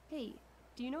 Hey,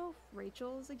 do you know if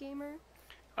Rachel is a gamer?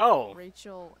 Oh.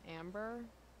 Rachel Amber?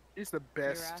 He's the You're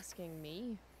best. asking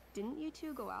me? Didn't you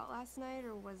two go out last night,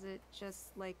 or was it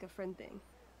just like a friend thing?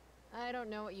 I don't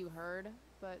know what you heard,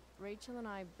 but Rachel and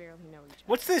I barely know each other.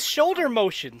 What's this shoulder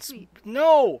motions?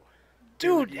 No.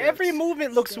 Dude, Dude, every yes.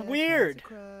 movement looks weird.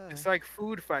 It's like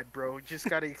food fight, bro. You just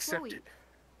gotta accept Chloe, it.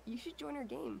 you should join our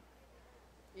game.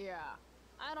 Yeah.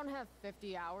 I don't have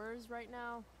 50 hours right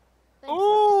now.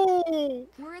 Oh!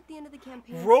 We're at the end of the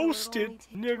campaign. so Roasted, it'll only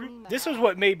take nigga. 20 This is minutes.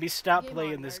 what made me stop Game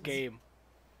playing on, this nerds. game.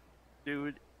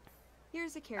 Dude,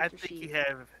 Here's a I character think sheet. you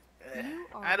have... You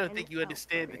I are don't an think you elf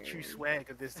understand the true barbarian. swag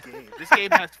of this game. This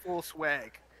game has full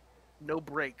swag. No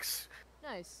breaks.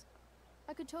 Nice.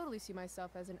 I could totally see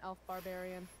myself as an elf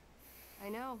barbarian. I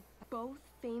know. Both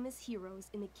famous heroes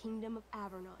in the kingdom of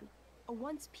Avernon, a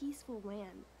once peaceful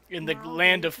land. In the now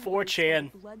land of laid to waste by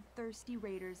 4chan. the bloodthirsty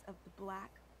raiders of the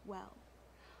Black Well.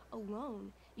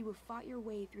 Alone, you have fought your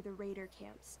way through the raider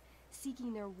camps,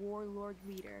 seeking their warlord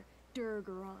leader,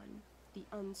 Durgaron, the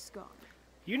Unscarred.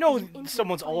 You know As you enter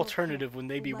someone's the final alternative camp, when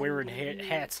they be bloody wearing and weary,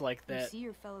 hats like You that. see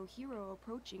your fellow hero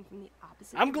approaching from the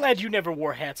opposite I'm glad you never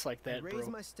wore hats like I that, raise bro.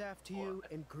 my staff to you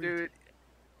and greet Dude, you.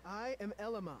 I am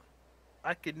Elamon.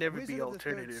 I could never Wizard be of the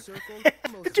Third alternative. Circle,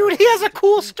 most Dude, he has a powerful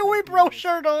cool king story bro Tiberius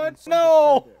shirt on. and son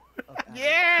No. defender of Avalon.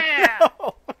 Yeah!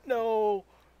 No, no.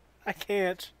 I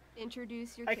can't.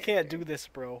 Introduce your I character. can't do this,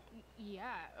 bro. Yeah,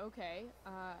 okay.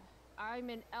 I'm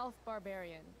an elf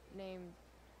barbarian named,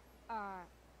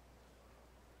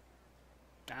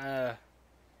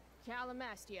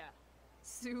 Calamastia.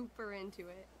 Super into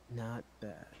it. Not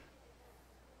bad.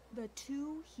 The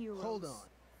two heroes. Hold on.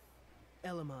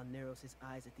 Elamon narrows his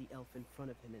eyes at the elf in front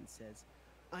of him and says,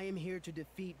 I am here to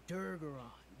defeat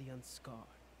Durgaron, the Unscarred.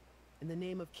 In the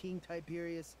name of King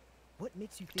Tiberius, what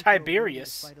makes you think you're willing to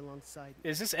Tiberius? fight alongside me?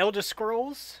 Is this Elder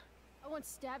Scrolls? I once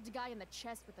stabbed a guy in the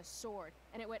chest with a sword,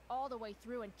 and it went all the way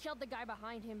through and killed the guy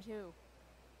behind him too.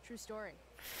 True story.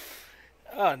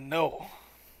 Oh, no.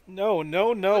 No,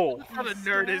 no, no. How the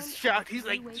nerd is shocked. He's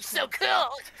like, "You're so cool."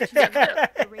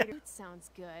 That sounds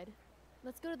good.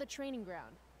 Let's go to the training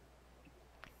ground.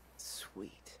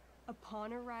 Sweet.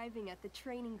 Upon arriving at the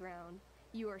training ground,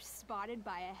 you are spotted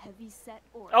by a heavy-set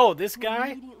orc. Oh, this who guy?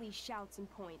 immediately shouts and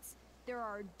points. There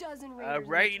are a dozen raiders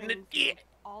right in in the the training field, dick.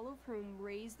 all of whom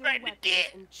raise their Right in the weapons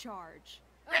dick. and charge.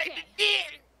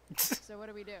 Okay. So what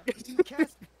do we do? You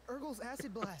cast Urgel's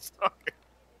Acid Blast.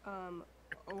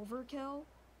 Overkill?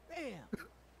 Bam!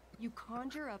 You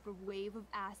conjure up a wave of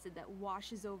acid that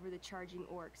washes over the charging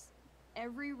orcs.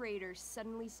 Every raider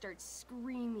suddenly starts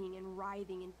screaming and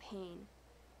writhing in pain.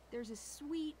 There's a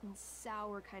sweet and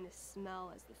sour kind of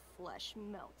smell as the flesh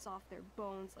melts off their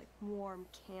bones like warm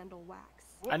candle wax.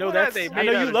 I know What are that's. they I made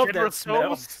know out you of love General that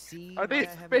smell. See Are they why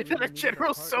I haven't made out really of needed a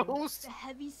General partner? So's? The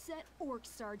heavy-set orc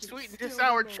sergeant Sweet and still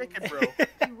sour remains. chicken, bro.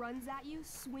 He runs at you,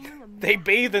 swinging a They massive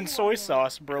bathe in soy warhammer.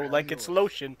 sauce, bro, like it's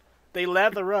lotion. They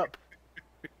lather up.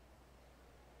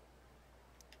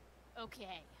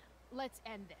 Okay, let's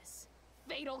end this.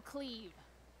 Fatal cleave.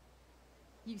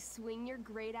 You swing your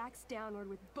great axe downward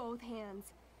with both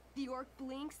hands. The orc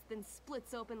blinks, then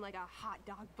splits open like a hot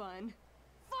dog bun.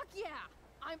 Fuck yeah!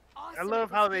 I'm awesome. I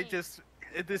love at how this they game. just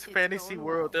in this It's fantasy going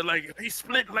world, they're like, he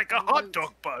split like a hot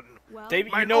dog bun. Well, They,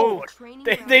 My you know, lord. training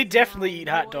they grounds definitely now eat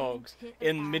hot void dogs pit of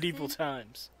in medieval acid.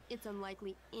 times. It's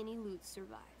unlikely any loot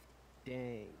survived.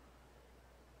 Dang.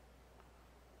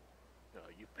 No,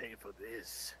 you pay for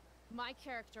this. My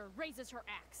character raises her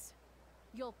axe.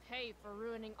 You'll pay for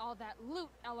ruining all that loot,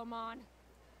 Elamon.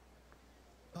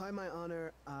 By my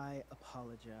honor, I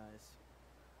apologize.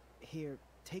 Here,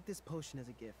 take this potion as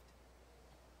a gift.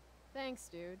 Thanks,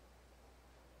 dude.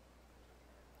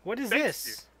 What is Thanks,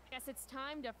 this? Guess it's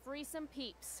time to free some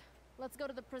peeps. Let's go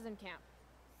to the prison camp.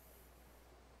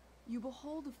 You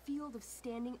behold a field of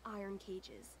standing iron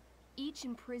cages, each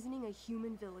imprisoning a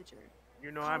human villager.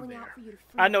 You know I'm calling out there. for you to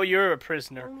free I know them. you're a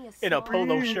prisoner Only in a small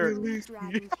polo and shirt. blue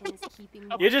dragonkin is keeping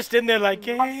You're just in there like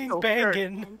you. gang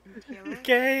banging,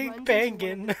 gang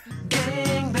banging.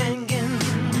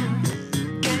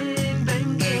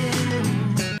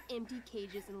 Empty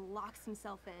cages and locks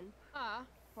himself in.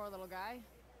 Poor little guy.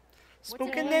 Smoking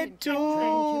What's that it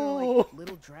dough.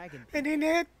 Little dragon. And in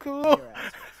that cool.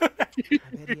 I bet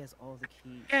he has all the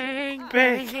keys. Gang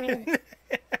banging.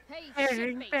 Hey,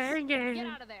 shitface. Get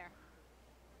out of there.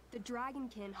 The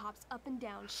dragonkin hops up and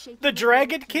down, shaking The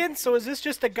dragonkin? So is this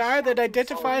just a guy that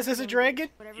identifies as a dragon?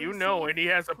 You know, and he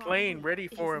has a plane ready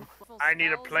for him. I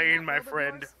need a plane, my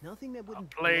friend. Nothing that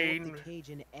wouldn't blow plane. up the cage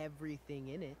and everything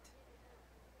in it.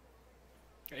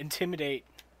 Intimidate.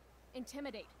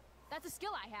 Intimidate. That's a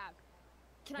skill I have.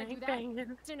 Can I do that?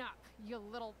 Listen up, you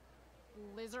little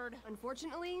lizard.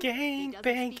 Unfortunately, Gang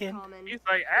banging. He's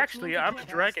like, actually, I'm a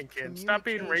dragonkin. Stop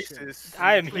being racist.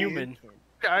 I am human.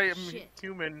 I am Shit.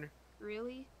 human.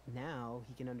 Really? Now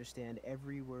he can understand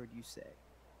every word you say.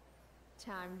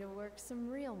 Time to work some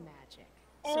real magic.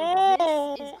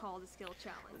 So this is called a skill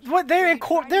challenge. What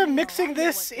they're mixing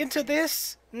this into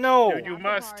this? No. You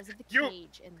must.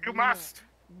 You must.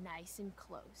 Nice and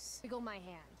close. Wiggle my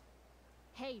hand.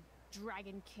 Hey,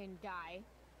 dragonkin guy.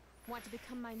 Want to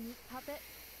become my meat puppet?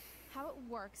 How it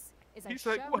works is I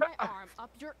shove my arm up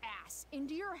your ass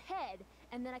into your head,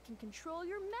 and then I can control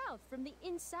your mouth from the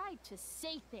inside to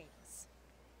say things.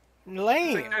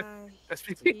 Lame. That's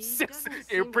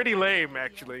you're pretty lame,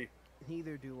 actually.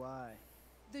 Neither do I.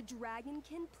 The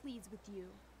dragonkin pleads with you.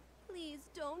 Please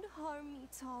don't harm me,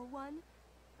 tall one.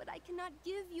 But I cannot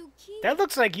give you keys. That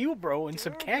looks like you, bro, in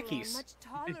some khakis. Much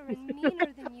taller and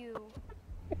meaner than you.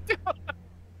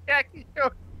 Khaki,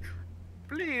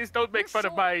 please don't make fun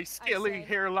of my scaly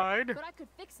hairline. But I could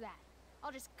fix that.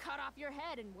 I'll just cut off your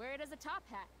head and wear it as a top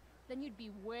hat. Then you'd be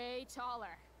way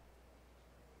taller.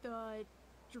 The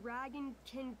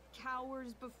dragonkin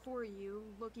cowers before you,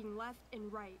 looking left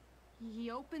and right. He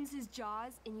opens his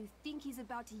jaws, and you think he's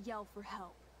about to yell for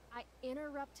help. I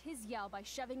interrupt his yell by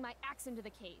shoving my axe into the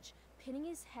cage, pinning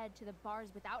his head to the bars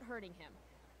without hurting him.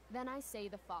 Then I say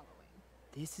the following.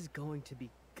 This is going to be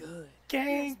good.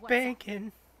 Gang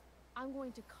banging. I'm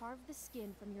going to carve the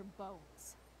skin from your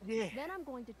bones. Yeah. Then I'm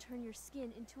going to turn your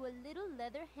skin into a little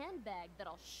leather handbag that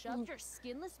I'll shove your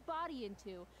skinless body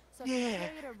into so I can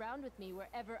carry it around with me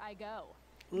wherever I go.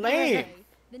 Lame.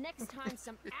 The next time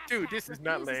some Dude, this is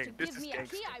not lame. to This give is me a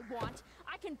gangster. key I want,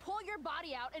 I can pull your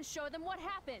body out and show them what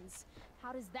happens.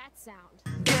 How does that sound?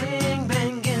 Gang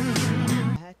banging.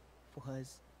 That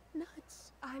was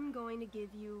nuts. I'm going to give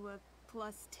you a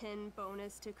 +10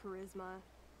 bonus to charisma.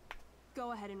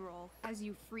 Go ahead and roll. As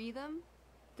you free them,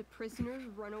 the prisoners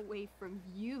run away from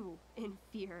you in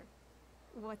fear.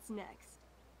 What's next?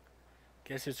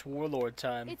 Guess it's warlord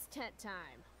time. It's tent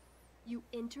time. You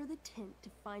enter the tent to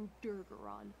find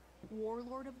Durgaron,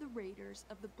 warlord of the raiders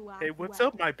of the Black Hey, what's Well,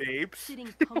 up, my babes?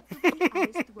 sitting comfortably on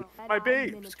his throne. My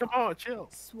babes, come on, chill.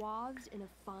 Swathed in a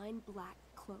fine black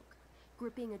cloak,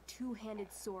 gripping a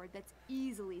two-handed sword that's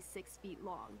easily 6 feet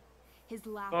long. His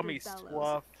laughter Call me bellows.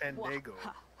 Suave Fandango.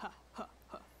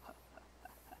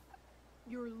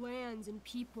 Your lands and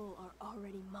people are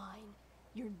already mine.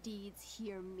 Your deeds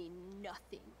here mean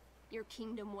nothing. Your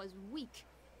kingdom was weak.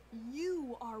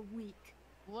 You are weak.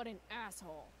 What an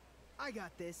asshole. I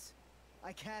got this.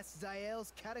 I cast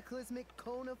Zael's cataclysmic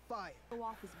cone of fire. Go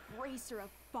off his bracer of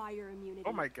fire immunity.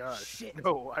 Oh my gosh. Shit.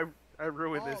 No, I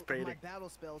ruined this All painting. of my battle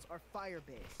spells are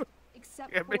fire-based.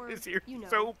 Except Yeah, for, because you're you know,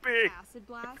 so big. acid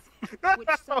blast, which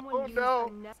someone used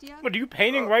on Nestia. What, are you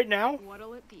painting right now?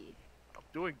 What'll it be? I'm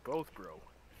doing both, bro.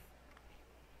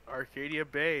 Arcadia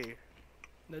Bay.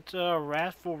 That's a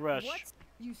wrathful rush. What?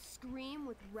 You scream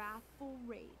with wrathful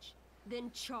rage, then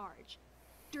charge.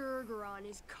 Durgaron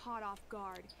is caught off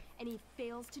guard, and he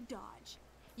fails to dodge.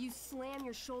 You slam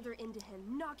your shoulder into him,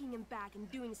 knocking him back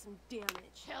and doing some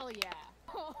damage. Hell yeah.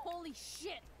 Oh, holy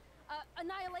shit.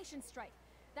 Annihilation strike.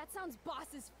 That sounds boss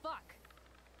as fuck.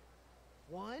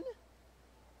 One?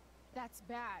 That's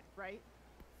bad, right?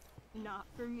 Not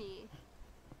for me.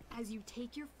 As you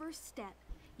take your first step,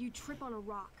 you trip on a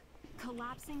rock,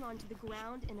 collapsing onto the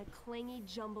ground in a clangy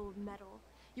jumble of metal.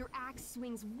 Your axe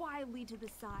swings wildly to the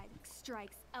side,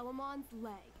 strikes Elamon's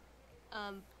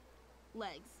leg.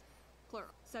 Legs. Plural.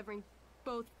 Severing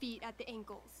both feet at the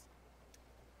ankles.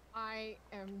 I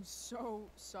am so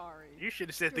sorry. You should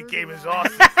have said the Durgaron game is moves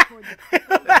awesome. toward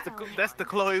the That's the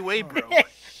Chloe way, bro.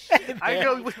 I Man.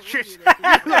 know what you're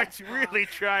like really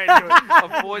trying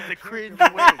to avoid the cringe way.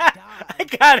 I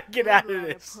gotta get out of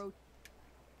this.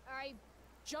 Alright,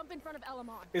 jump in front of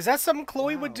Elamon. Is that something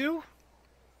Chloe would do?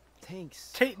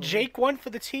 Thanks. Take Chloe. Jake one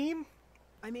for the team?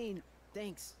 I mean,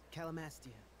 thanks,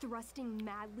 Calamastia. Thrusting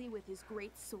madly with his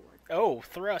great sword. Oh,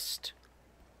 thrust.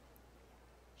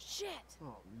 Shit!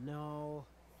 Oh no.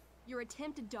 Your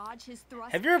attempt to dodge his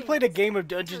thrust. Have you ever played a fails. game of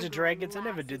Dungeons and Durgaron Dragons? I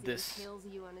never laughs did as this. He impales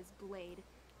you on his blade,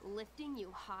 lifting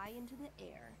you high into the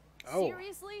air. Oh.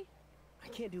 Seriously? I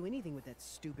can't do anything with that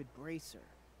stupid bracer.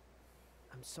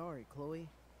 I'm sorry, Chloe.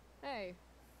 Hey,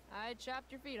 I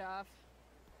chopped your feet off.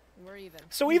 We're even.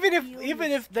 So even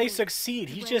if they succeed,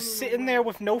 he's just sitting there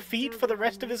with no feet for the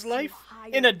rest of his life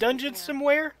in a dungeon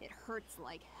somewhere. It hurts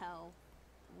like hell.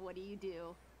 What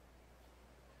do?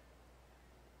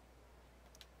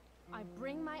 I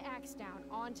bring my axe down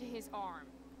onto his arm.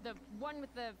 The one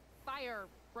with the fire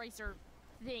bracer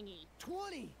thingy.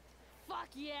 20! Fuck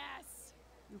yes!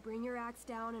 You bring your axe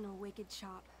down in a wicked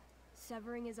chop,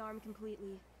 severing his arm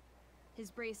completely. His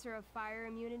bracer of fire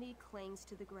immunity clings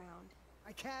to the ground.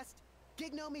 I cast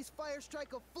Gignomi's Fire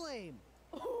Strike of Flame.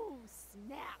 Oh,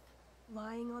 snap!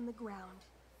 Lying on the ground,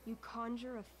 you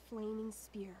conjure a flaming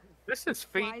spear. This is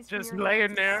feet Flies from just your laying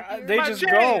hand there. to They spear just him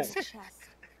go. in his chest,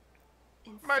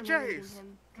 My incinerating Jays.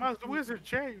 him My completely wizard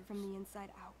Jays. from the inside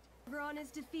out. Braun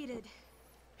is defeated.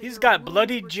 He's Your got wounds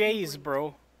bloody were J's, complete.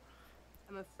 bro.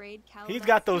 I'm afraid He's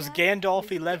got those Calabastia Gandalf is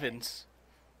dead. 11s.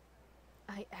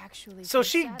 I actually. So feel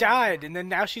she sad died, about and then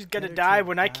now she's gonna Better die to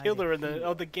when I die kill than her in the heal.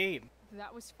 other game. it.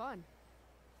 That was fun.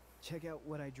 Check out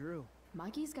what I drew.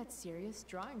 Maggie's got serious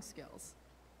drawing skills.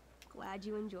 Glad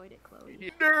you enjoyed it,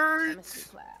 Chloe. Nerds! Chemistry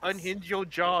class. Unhinge your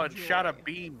jaw and shot a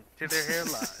beam to their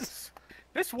hairlines.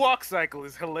 This walk cycle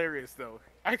is hilarious, though.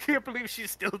 I can't believe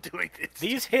she's still doing this.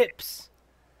 These hips.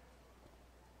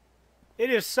 It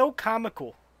is so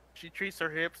comical. She treats her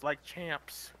hips like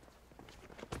champs.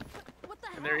 What the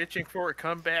And they're itching for a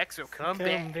comeback, so come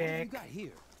back. What you got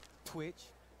here? Twitch?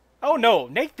 Oh no,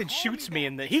 Nathan shoots me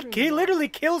in the he literally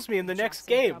kills me in the next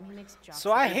game.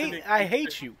 So I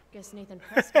hate you. Guess Nathan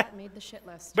Prescott made the shit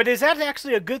list. But is that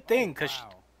actually a good thing?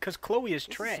 Cause Chloe is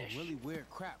trash. Really weird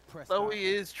crap, Prescott. Chloe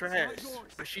is trash,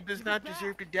 but she does not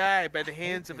deserve to die by the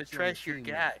hands of a trashier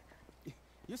guy.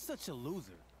 You're such a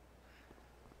loser.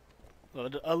 Well,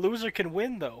 a loser can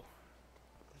win though.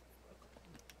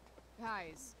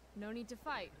 Guys, no need to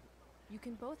fight. You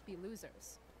can both be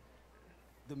losers.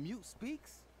 The mute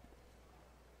speaks?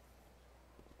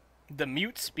 The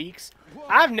mute speaks.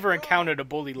 I've never encountered a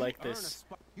bully like this.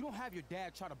 You don't have your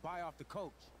dad try to buy off the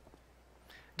coach.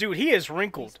 Dude, he is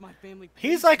wrinkled.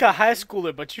 He's like a high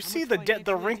schooler, but you see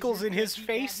the wrinkles in his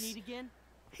face?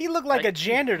 He looked like a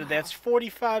janitor that's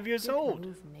 45 years old.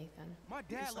 Move, Nathan. My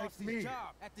dad lost his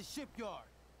job at the shipyard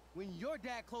when your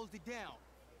dad closed it down.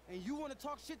 And you want to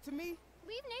talk shit to me?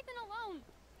 Leave Nathan alone.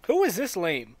 Who is this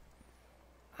lame?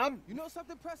 You know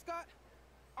something, Prescott?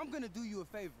 I'm gonna do you a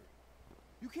favor.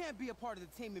 You can't be a part of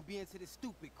the team and be into this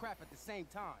stupid crap at the same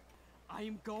time. I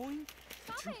am going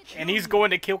to kill And he's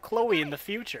going to kill Chloe in the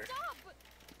future. Stop!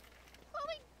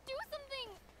 Chloe, do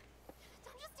something!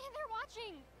 Don't just stand there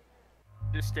watching.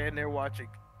 Just stand there watching.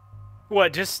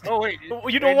 What, just... Oh, wait.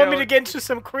 You don't want me to get into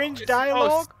some cringe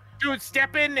dialogue? Dude,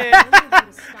 step in there.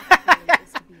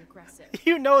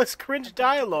 You know it's cringe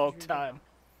dialogue time.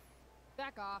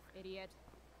 Back off, idiot.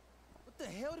 What the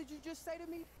hell did you just say to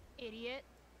me? Idiot.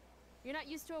 You're not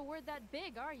used to a word that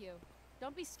big, are you?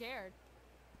 Don't be scared.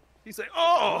 He's like,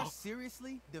 oh! You're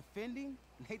seriously defending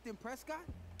Nathan Prescott?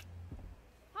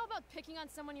 How about picking on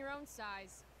someone your own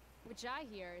size? Which I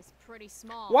hear is pretty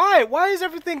small. Why? Why is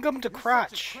everything come to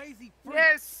crotch? Crazy freak.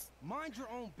 Yes! Mind your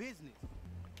own business.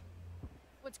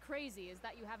 What's crazy is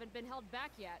that you haven't been held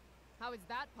back yet. How is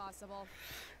that possible?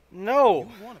 No.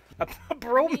 A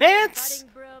bromance?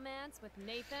 Budding bromance with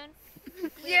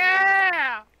Nathan?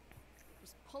 Yeah!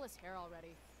 Just pull his hair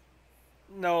already.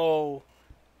 No.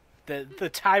 The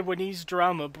Taiwanese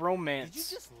drama bromance. Did you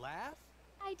just laugh?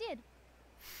 I did.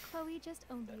 Chloe just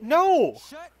owned you. No!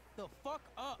 Shut the fuck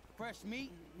up, fresh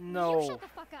meat. No. You shut the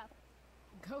fuck up.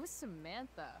 Go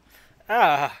Samantha.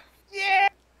 Ah. Yeah!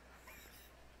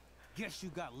 Guess you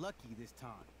got lucky this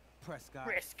time, Prescott.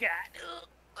 Prescott.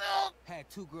 Had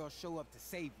two girls show up to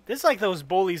save you. This is like those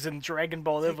bullies in Dragon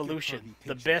Ball Take your Evolution. funny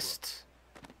The picture, best...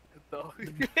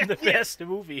 the best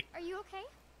movie. Are you okay?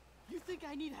 You think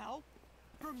I need help?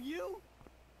 From you?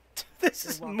 This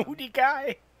is moody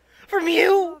guy. From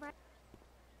you?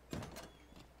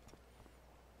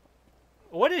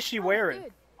 What is she wearing?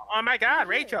 Oh my god,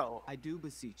 Rachel. I do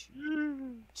beseech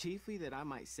you, chiefly that I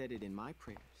might set it in my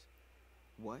prayers.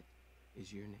 What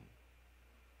is your name?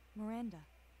 Miranda.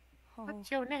 Oh,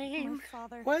 What's your name? my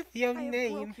father. What's your I have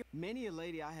name? broke your- Many a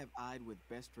lady I have eyed with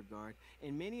best regard,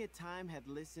 and many a time have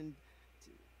listened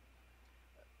to...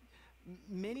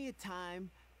 Many a time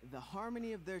the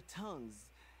harmony of their tongues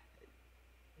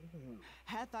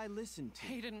hath I listened to.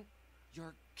 Hayden,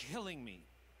 you're killing me.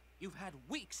 You've had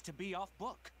weeks to be off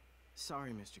book.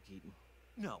 Sorry, Mr. Keaton.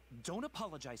 No, don't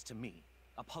apologize to me.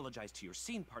 Apologize to your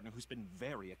scene partner who's been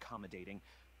very accommodating,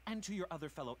 and to your other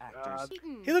fellow actors.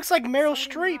 He looks like Meryl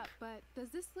Exciting Streep. lot, but does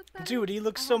this look better? Dude, he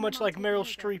looks I so have much them like all Meryl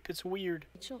taken together. Streep, it's weird.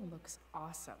 Rachel looks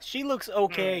awesome. She looks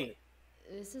okay.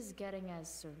 This is getting as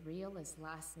surreal as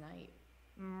last night.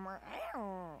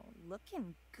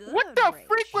 Looking good. What the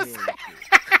freak was that?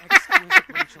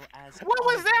 What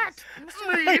was that?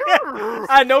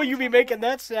 I know you be making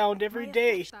that sound every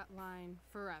day. That line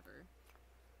forever.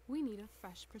 We need a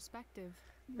fresh perspective.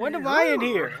 When am I in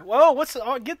here? Whoa, what's the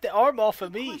arm? Get the arm off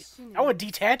of me. I would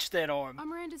detach that arm. Are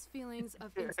Miranda's feelings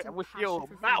of instant With passion your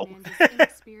for mouth. Fernanda's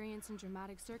inexperience in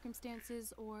dramatic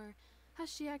circumstances, or has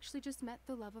she actually just met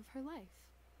the love of her life?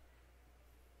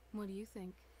 What do you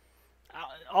think?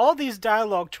 All these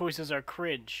dialogue choices are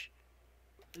cringe.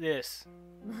 This.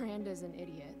 Miranda's an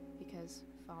idiot because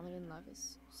falling in love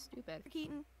is stupid.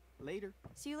 Keaton. Later.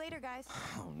 See you later, guys.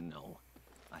 Oh no.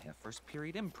 I have first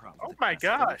period improv. Oh my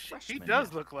gosh, he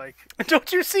does look like.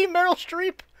 Don't you see Meryl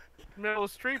Streep? Meryl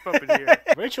Streep up in here.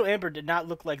 Rachel Amber did not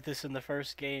look like this in the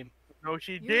first game. No,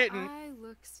 she Your didn't. eye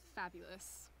looks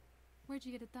fabulous. Where'd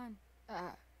you get it done?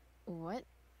 What?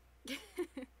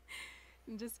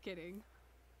 Just kidding.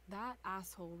 That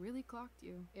asshole really clocked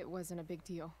you. It wasn't a big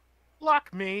deal.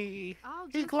 Block me. I'll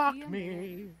He just clocked be a me.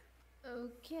 man.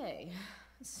 Okay,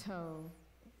 so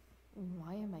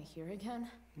why am I here again?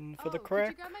 For the Could crack.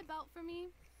 you grab my belt for me?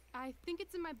 I think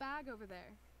it's in my bag over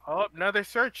there. Oh, another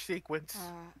search sequence.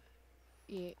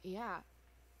 Yeah,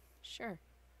 sure.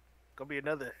 Gonna be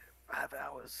another 5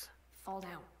 hours. Fall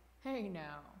down. Hey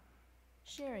now,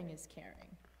 sharing is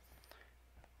caring.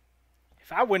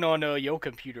 If I went on your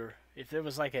computer, if there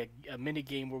was like a mini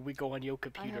game where we go on your I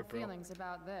computer, have bro. feelings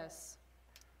about this.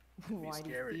 Be Why do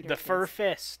scary. theater The Fur kids-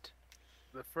 Fest.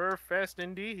 The Fur Fest,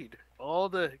 indeed. All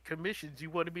the commissions you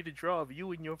wanted me to draw of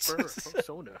you and your fur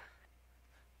persona.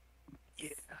 Yeah.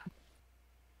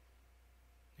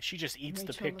 She just eats the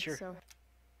Rachel looks picture. so-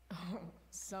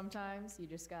 Sometimes you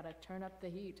just gotta turn up the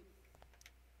heat.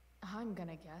 I'm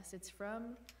gonna guess it's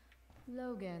from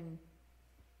Logan.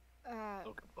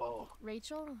 Logan Paul.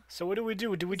 Rachel? So what do we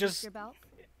do? Do we Is this just? your belt?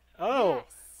 Oh.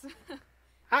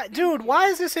 Yes. Dude, why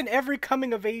is this in every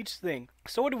coming of age thing?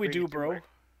 So what do we Bring do, it to bro? her.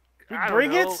 We I don't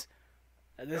bring know. it?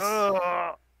 This...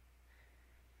 Gonna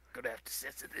have to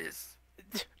censor this.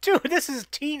 Dude, this is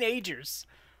teenagers.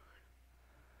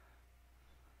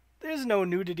 There's no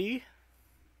nudity.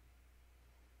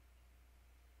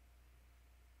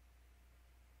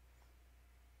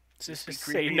 Just the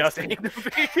say creepiest nothing. thing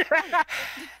to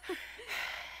be.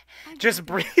 Just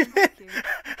breathe it.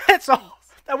 That's all.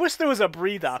 I wish there was a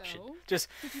breathe option. So, Just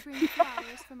Did you bring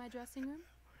flowers for my dressing room?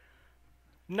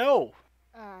 no.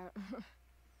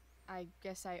 I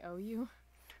guess I owe you.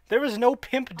 There was no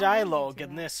pimp dialogue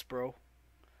in this, bro.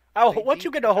 Oh, what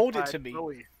you gonna hold it to me?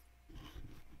 Chloe.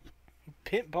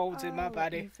 Pimp bones in my I'll let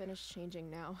body. you finish changing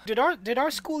now. Did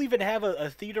our school even have a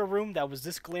theater room that was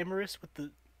this glamorous with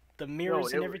the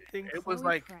mirrors and everything? It was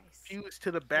Holy like Christ. fused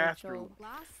to the bathroom.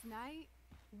 Last night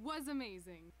was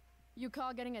amazing. You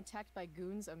call getting attacked by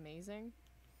goons amazing?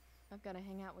 I've gotta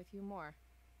hang out with you more.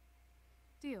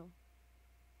 Deal.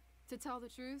 To tell the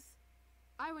truth,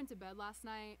 I went to bed last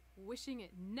night wishing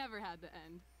it never had to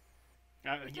end.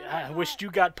 I wished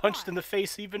you got punched in the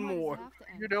face even Why does it more. have to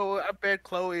end? You know, I bet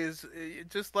Chloe is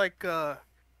just like the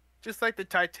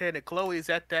Titanic. Chloe is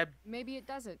at that Maybe it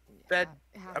doesn't. have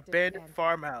to abandoned end.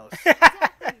 farmhouse.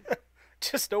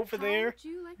 Just over there. Would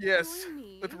you like Yes, to join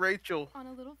me with Rachel. on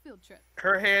a little field trip?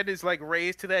 Her hand is like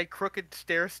raised to that crooked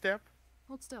stair step.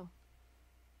 Hold still.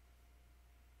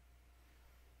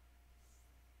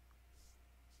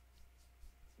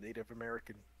 Native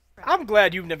American. I'm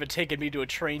glad you've never taken me to a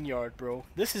train yard, bro.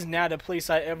 This is not a place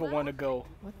I ever want to go.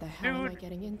 What the hell am I Dude,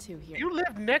 getting into here? You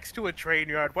live next to a train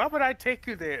yard. Why would I take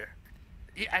you there?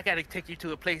 I gotta take you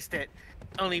to a place that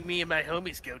only me and my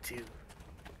homies go to.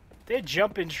 They're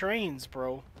jumping trains,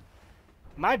 bro.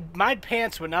 My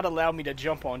pants would not allow me to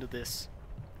jump onto this.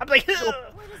 I'm like,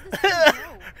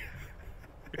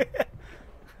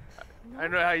 I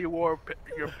know how you wore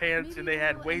your pants and they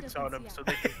had weights on them so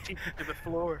they could keep you to the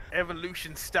floor.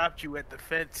 Evolution stopped you at the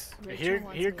fence.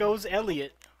 here goes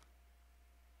Elliot.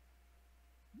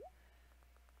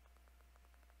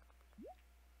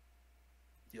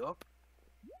 Yup.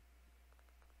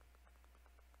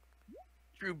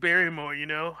 Drew Barrymore, you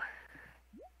know.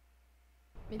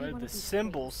 Maybe But one the of these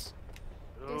symbols.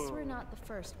 days. Guess we're not the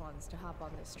first ones to hop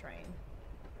on this train.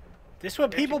 This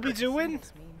what people be doing?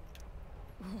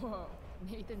 Whoa,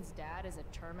 Nathan's dad is a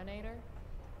Terminator?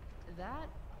 That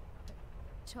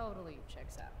totally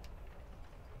checks out.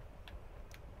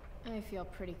 I feel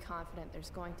pretty confident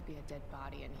there's going to be a dead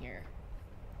body in here.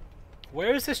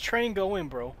 Where is this train going,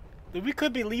 bro? We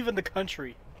could be leaving the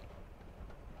country.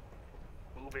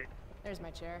 Move it. There's my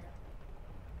chair.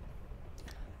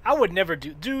 I would never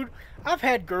do, dude. I've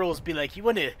had girls be like, "You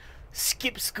want to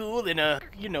skip school and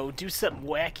you know, do something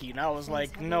wacky," and I was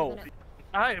like, "No."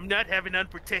 I am not having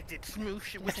unprotected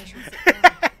smoosh with you.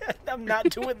 I'm not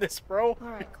doing this, bro.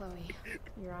 Alright, Chloe.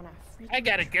 You're on a freaking I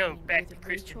gotta go train back with to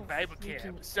Christian Rachel Bible freaking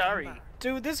camp. Sorry. Amber.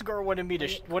 Dude, this girl wanted me to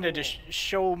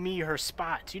show me her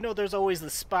spots. You know, there's always the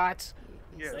spots.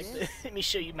 Yeah. Like, let me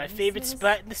show you my favorite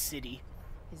spot in the city.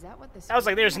 Is that what this I was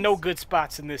like, there's no is? good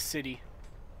spots in this city.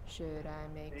 Should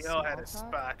I make They all had a small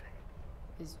talk? spot.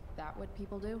 Is that what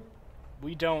people do?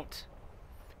 We don't.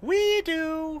 We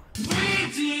do.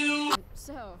 We do.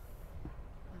 So,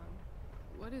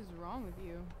 what is wrong with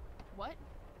you? What?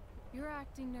 You're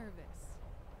acting nervous.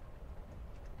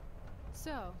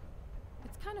 So,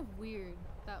 it's kind of weird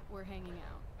that we're hanging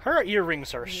out. Her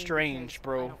earrings are You mean strange, because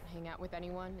bro. I don't hang out with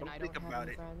anyone and I think don't have about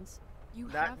any it. friends. You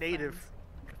Not have native.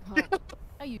 friends.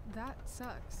 Oh, that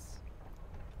sucks.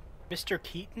 Mr.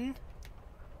 Keaton?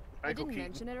 I Michael didn't Keaton.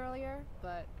 mention it earlier,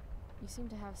 but you seem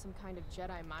to have some kind of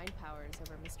Jedi mind powers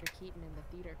over Mr. Keaton and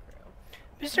the theater crew.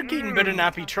 Mr. Keaton better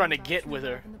not be trying to get with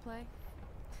her. In the play?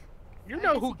 You I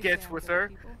know guess who you could gets say I'm with good her.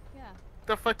 with people. Yeah.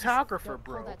 The photographer, Don't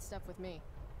bro. pull that stuff with me.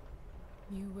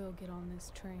 You will get on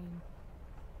this train.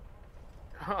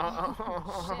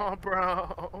 Oh,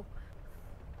 bro.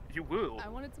 You will. I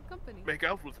wanted some company. Make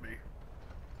out with me.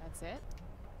 That's it?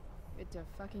 Good to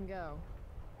fucking go.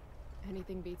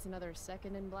 Anything beats another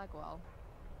second in Blackwell.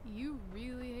 You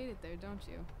really hate it there, don't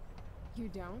you? You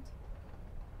don't?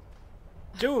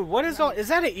 Dude, what is on? Is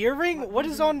that an earring? What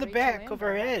is on the back of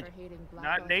her head?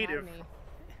 Not native.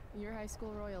 Your high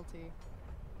school royalty.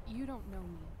 You don't know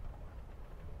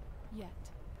me. Yet.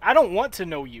 I don't want to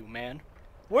know you, man.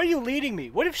 Where are you leading me?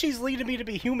 What if she's leading me to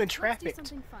be human Let's do trafficked?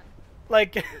 something fun.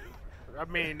 Like, I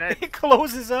mean, that. it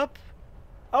closes up.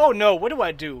 Oh no, what do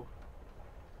I do?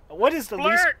 What is the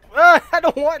Flirt. least? I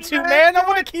don't want to, man. I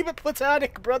want to keep it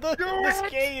platonic, brother. This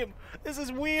game. This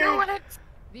is weird.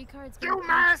 V-card's You been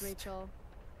must. punched, Rachel.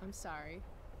 I'm sorry.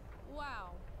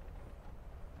 Wow.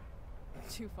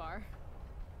 Too far.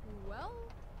 Well,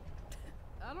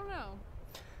 I don't know.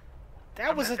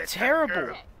 That was a at the terrible. girl.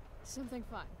 Okay, something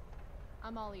fun.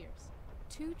 I'm all ears.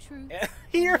 Two truths.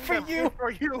 Here for you.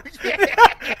 For you.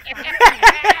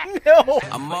 No.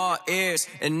 I'm all ears.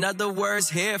 In other words,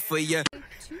 here for you.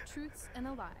 Two truths and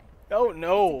a lie. Oh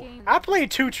no. It's a game. I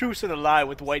played Two Truths and a Lie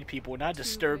with white people and I Two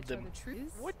disturbed which are them. the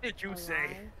truths. What did you A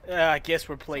say? lie. I guess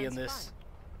we're playing Sounds this. fun.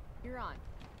 You're on.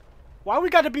 Why we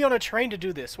gotta be on a train to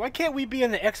do this? Why can't we be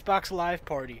in the Xbox Live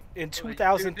party in Dude,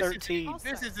 2013?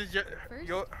 This is your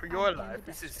I'll your hand life.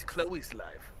 the This desk. is Chloe's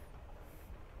life.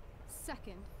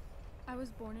 Second, I was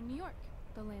born in New York,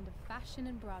 the land of fashion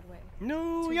and Broadway.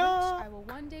 New To which York. I will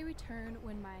one day return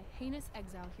when my heinous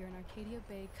exile here in Arcadia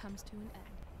Bay comes to an end.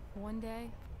 One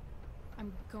day,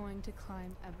 I'm going to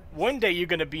climb Everest. One day you're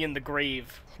gonna be in the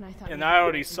grave. And I thought And maybe I you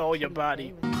already were saw your Katy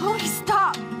body. Perry with- Chloe,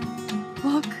 stop!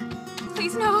 Look,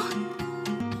 please no.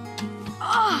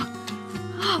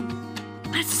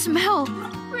 That smell.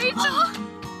 Rachel!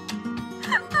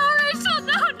 No, Rachel,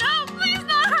 no, please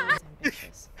not!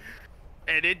 Ambitious.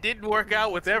 And it didn't work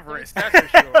out with Everest, that's for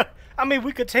sure. I mean,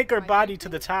 we could take her body to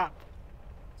the top.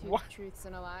 Two What? truths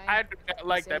and a lie. I do not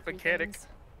like Say that three mechanic. things.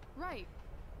 Right.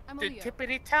 I'm a The Leo.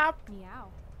 tippity top. Meow.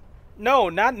 No,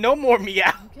 no more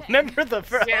meow. Okay. Remember the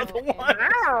Yeah. other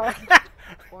one?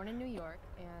 Born in New York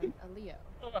and a Leo.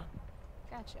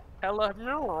 Gotcha. Hello,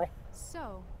 no.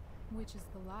 So, which is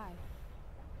the lie?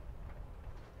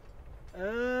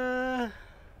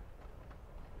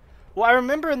 Well, I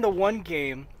remember in the one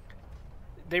game,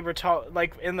 they were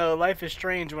like in the Life is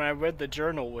Strange when I read the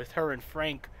journal with her and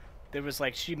Frank, there was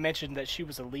like she mentioned that she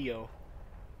was a Leo.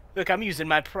 Look, I'm using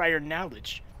my prior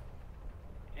knowledge.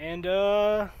 And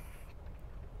I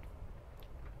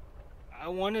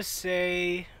want to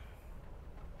say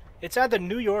it's either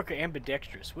New York or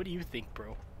ambidextrous. What do you think,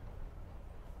 bro?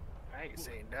 I ain't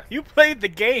saying nothing. You played the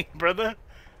game, brother.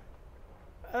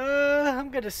 I'm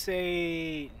gonna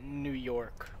say New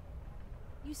York.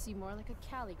 You seem more like a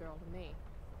Cali girl to me.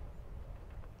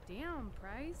 Damn,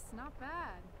 Price, not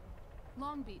bad.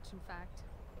 Long Beach, in fact.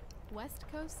 West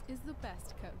Coast is the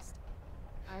best coast.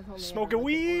 I've only Smoking ever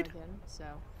lived in weed? Oregon, so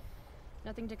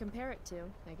nothing to compare it to,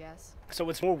 I guess. So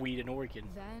it's more weed in Oregon.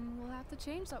 Then we'll have to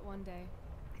change that one day.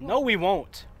 No, we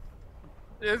won't.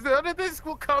 None of this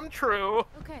will come true.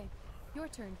 Okay, your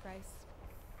turn, Price.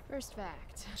 First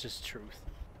fact. It's just truth.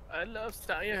 I love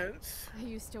science. I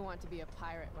used to want to be a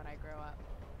pirate when I grow up.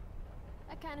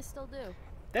 I kinda still do.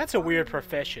 That's a weird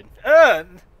profession.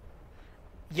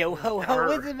 Yo ho ho,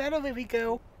 where's the metal where we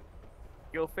go?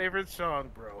 Your favorite song,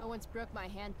 I bro. once broke my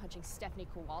hand punching Stephanie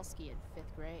Kowalski in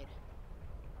 5th grade.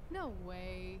 No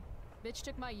way. Bitch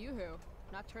took my yoo-hoo.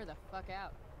 Knocked her the fuck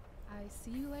out. I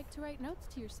see you like to write notes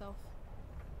to yourself.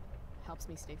 Helps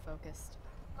me stay focused.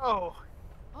 Oh.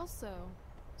 Also,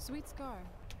 sweet scar.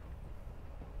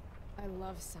 I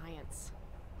love science.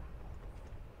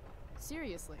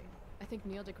 Seriously, I think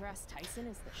Neil deGrasse Tyson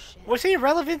is the shit. Was he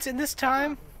relevant in this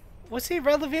time? Was he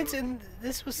relevant in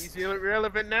this? Was he's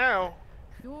irrelevant now?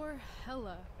 You're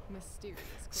hella mysterious.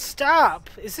 Stop!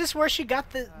 Is this where she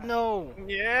got the no?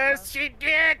 Yes, she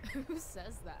did. Who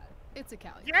says that? It's a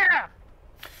Cali. Yeah.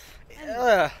 I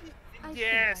think I have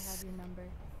Yes. your number.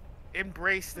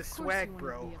 Embrace the Of course swag, you wanna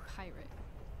bro. be a pirate.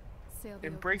 Sail the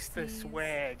Embrace the open seas,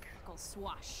 swag. Tackle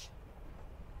swash.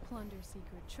 Plunder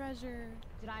secret treasure.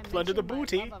 Did I Plunder the mention my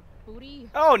booty. love of booty?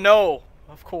 Oh no!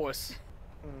 Of course.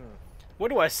 What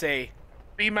do I say?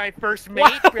 Be my first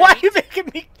mate. Why are you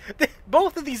making me?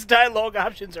 Both of these dialogue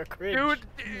options are cringe. Dude.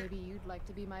 Maybe you'd like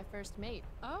to be my first mate.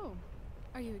 Oh,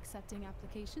 are you accepting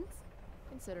applications?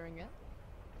 Considering it.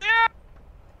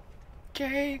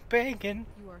 Cake bacon.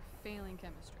 You are failing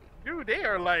chemistry. Dude, they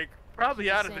are like probably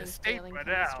You're out of saying the state failing by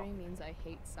now. chemistry means I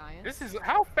hate science. This is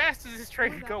how fast is this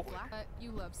train Or that going? But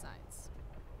you love science.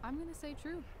 I'm gonna say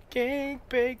true. Cake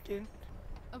bacon.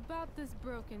 About this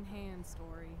broken hand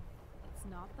story. It's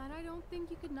not that I don't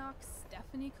think you could knock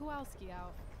Stephanie Kowalski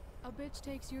out. A bitch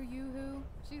takes your yoo-hoo,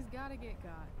 she's gotta get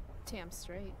got. Damn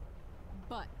straight.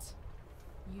 But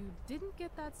you didn't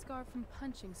get that scar from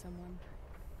punching someone.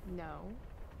 No.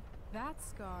 That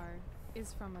scar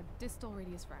is from a distal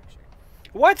radius fracture.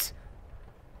 What?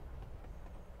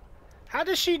 How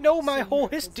does she know my whole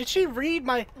history? Did she read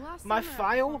my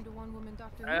file?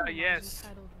 Yes.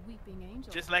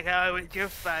 Just like how I went your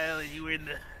file and you were in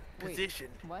the position.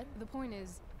 What? The point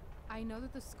is, I know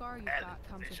that the scar you've got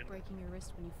comes with breaking your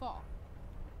wrist when you fall.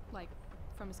 Like,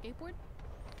 from a skateboard?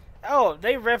 Oh,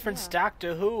 they referenced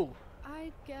Doctor Who.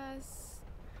 I guess...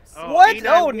 What?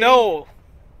 Oh no!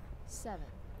 7.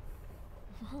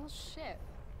 Well, shit.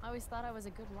 I always thought I was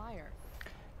a good liar.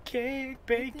 Cake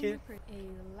bacon.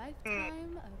 A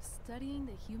lifetime of studying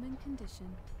the human condition.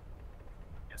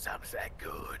 It sounds that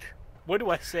good. What do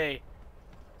I say?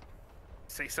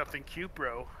 Say something cute,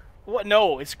 bro. What?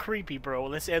 No, it's creepy, bro.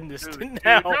 Let's end this Dude,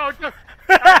 now. no,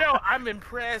 I know. I'm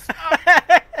impressed.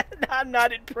 I'm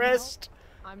not impressed.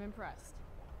 Well, I'm impressed.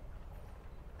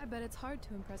 I bet it's hard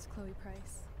to impress Chloe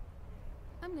Price.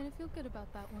 I'm gonna feel good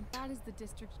about that one. That is the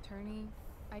district attorney.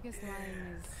 I guess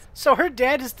lying is... So her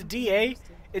dad is the DA,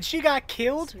 and she got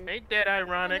killed? Ain't that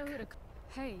ironic?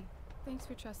 Hey, thanks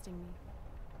for trusting me.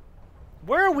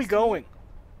 Where are we going?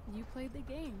 You played the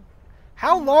game.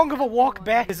 How long of a walk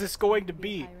back is this going to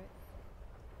be?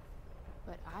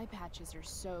 But eye patches are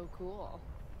so cool.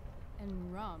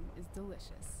 And rum is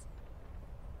delicious.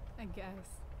 I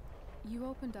guess. You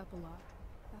opened up a lot.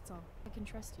 That's all. I can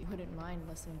trust you. Wouldn't mind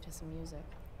listening to some music.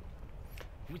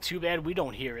 Too bad we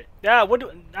don't hear it. I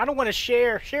don't want to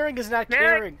share. Sharing is not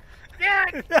caring.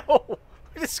 No,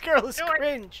 this girl is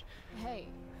cringe. Hey,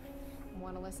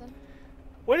 wanna listen?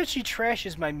 What if she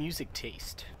trashes my music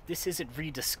taste? This isn't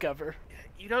Rediscover.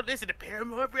 You don't listen to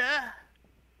Paramore, bruh?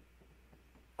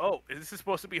 Oh, this is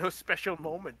supposed to be her special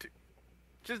moment.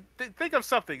 Just think of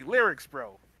something. Lyrics,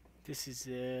 bro. This is,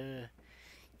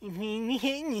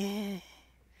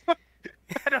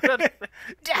 I don't know.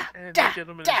 And the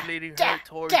gentleman is leading her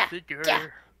towards the girl.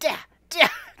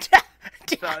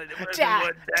 Thought it was the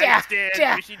one downstairs,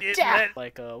 but she didn't let...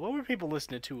 Like, what were people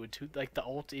listening to? Like the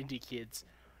alt indie kids.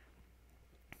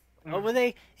 Oh, were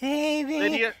they? Hey,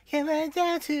 man, come on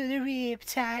down to the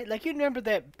riptide. Like, you remember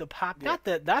that the pop? Not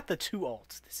the two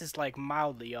alts. This is like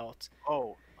mildly alt.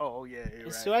 Oh, yeah, you're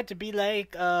right. So I had to be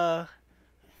like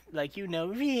you know,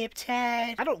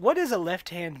 riptide. What is a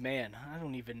left-hand man? I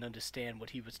don't even understand what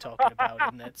he was talking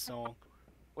about in that song.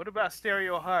 What about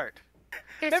Stereo Heart?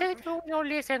 Listen to you,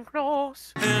 listen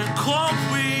close. And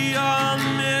Chloe, I'll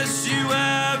miss you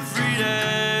every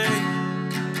day.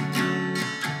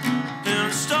 And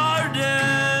I'm starting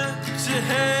to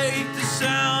hate the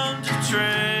sound of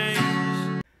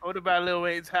trains. What about Lil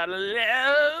Wayne's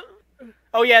Hello?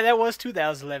 Oh yeah, that was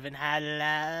 2011.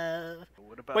 Hello.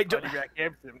 What about Buddy Rack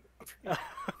Hampton?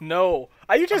 No.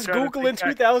 Are you just Googling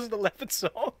 2011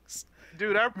 songs?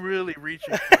 Dude, I'm really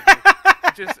reaching for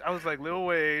this. I was like, Lil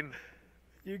Wayne.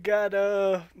 You got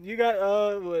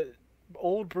what,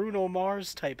 old Bruno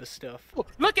Mars type of stuff.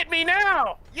 Look at me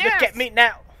now! Yes! Look at me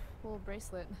now! Cool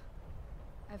bracelet.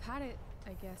 I've had it,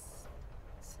 I guess,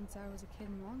 since I was a kid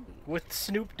in Long Beach. With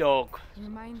Snoop Dogg. It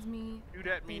reminds me Shoot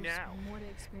at me there's now. more to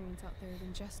experience out there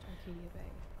than just Arcadia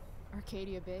Bay.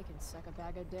 Arcadia Bay can suck a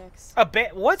bag of dicks. A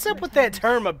bag? What's up with that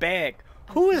term, a bag?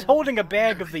 Who is holding a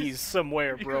bag of these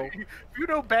somewhere, bro? You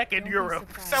know, back in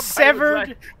Europe, somebody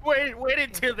Severed? was like, wait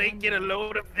until they get a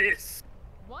load of this.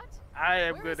 What? I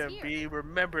am Where is gonna here? be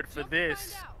remembered for Jump and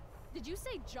this. find out. Did you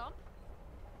say jump?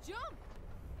 Jump!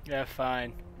 Yeah,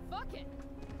 fine. Fuck it.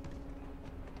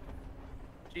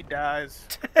 She dies.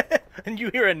 And you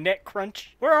hear a neck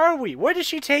crunch. Where are we? Where did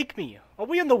she take me? Are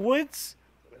we in the woods?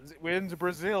 We're in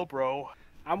Brazil, bro.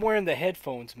 I'm wearing the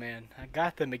headphones, man. I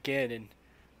got them again, and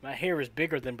my hair is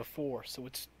bigger than before, so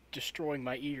it's destroying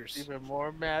my ears. Even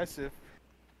more massive.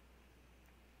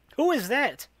 Who is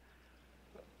that?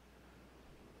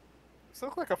 This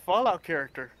looks like a Fallout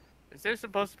character. Is there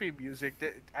supposed to be music?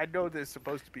 I know there's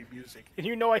supposed to be music. And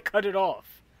you know I cut it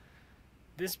off.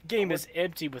 This game is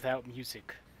empty without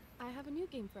music. I have a new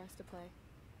game for us to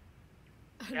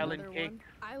play. Alan Another Cake. one.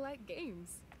 I like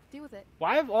games. Deal with it.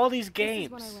 Why have all these games?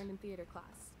 This is what I learned in theater class.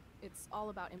 It's all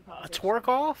about A improvisation. twerk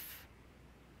off?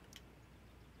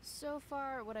 So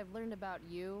far, what I've learned about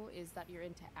you is that you're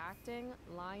into acting,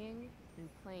 lying, and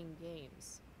playing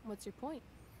games. What's your point?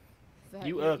 That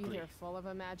You you're ugly. either full of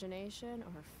imagination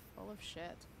or full of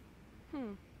shit.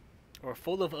 Or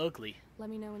full of ugly? Let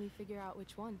me know when you figure out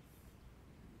which one.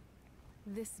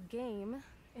 This game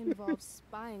involves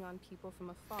spying on people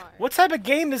from afar. What type of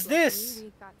game is Luckily, this?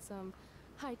 We've got some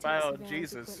high-tech Wow, surveillance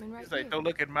Jesus. equipment right He's like, here. don't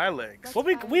look at my legs. Well,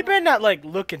 we better not like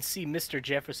look and see Mr.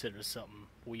 Jefferson or something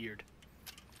weird.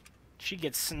 She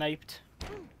gets sniped.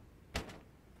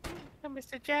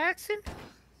 Mr. Jackson?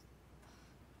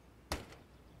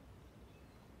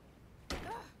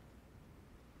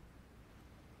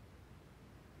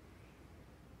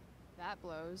 That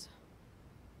blows.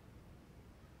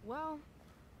 Well,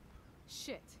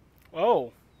 Shit.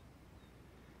 Oh.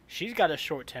 She's got a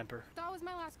short temper. That was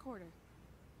my last quarter.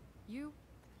 You?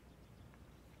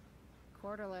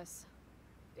 quarterless.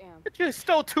 Damn. But you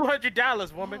stole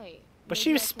 $200, woman. Hey, But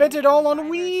she spent it all on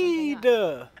weed.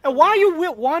 And why are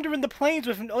you wandering the plains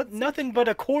with nothing but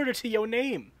a quarter to your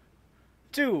name?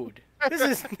 Dude, this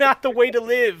is not the way to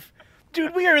live.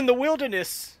 Dude, we are in the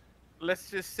wilderness. Let's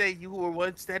just say you were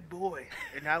once that boy,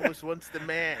 and I was once the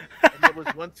man, and there was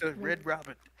once a Red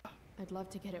Robin. I'd love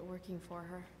to get it working for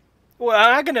her. Well,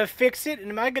 am I gonna fix it? And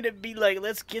am I gonna be like,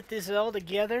 let's get this all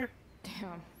together?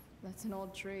 Damn, that's an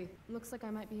old tree. Looks like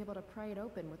I might be able to pry it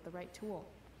open with the right tool.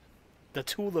 The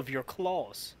tool of your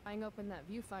claws. Prying open that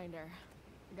viewfinder.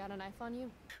 Got a knife on you?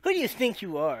 Who do you think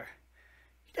you are?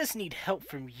 He doesn't need help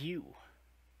from you.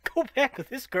 Go back with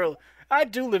this girl. I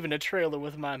do live in a trailer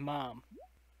with my mom.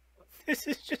 This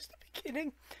is just the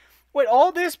beginning. Wait,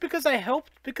 all this because I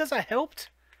helped? Because I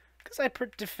helped? Because I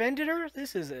defended her?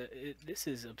 This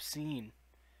is obscene.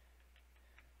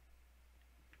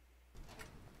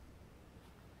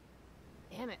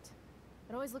 Damn it.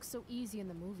 It always looks so easy in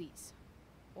the movies.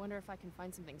 Wonder if I can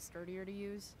find something sturdier to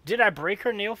use. Did I break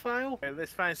her nail file? Hey,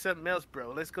 let's find something else,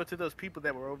 bro. Let's go to those people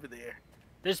that were over there.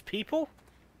 There's people?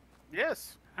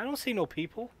 Yes. I don't see no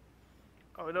people.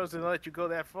 Oh, it doesn't let you go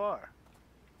that far.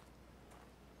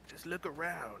 Just look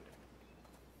around.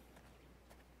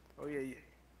 Oh, yeah, yeah.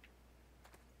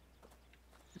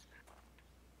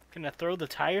 Can I throw the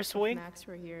tire swing? If Max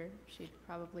were here, she'd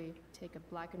probably take a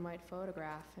black and white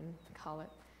photograph and call it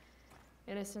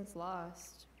Innocence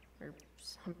Lost, or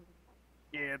some...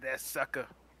 Yeah, that sucker.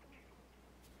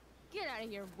 Get out of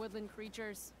here, woodland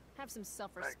creatures. Have some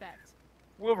self-respect.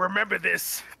 We'll remember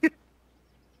this. Do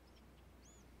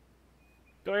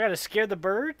I gotta scare the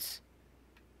birds?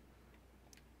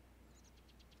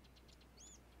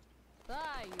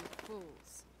 Bye, you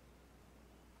fools.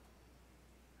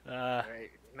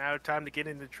 Alright, now time to get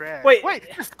in the trash. Wait,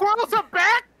 the squirrels are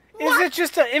back? Is it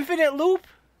just an infinite loop?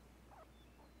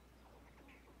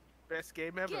 Best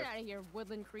game ever. Get out of here,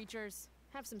 woodland creatures.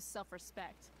 Have some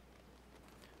self-respect.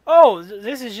 Oh,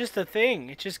 this is just a thing.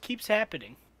 It just keeps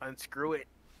happening. Unscrew it.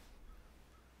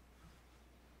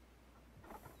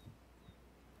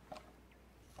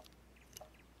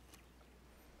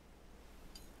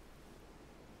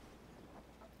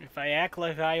 If I act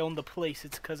like I own the place,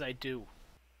 it's because I do.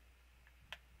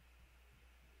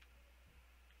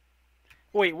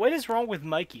 Wait, what is wrong with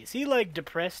Mikey? Is he, like,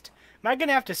 depressed? Am I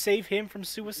gonna have to save him from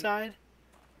suicide?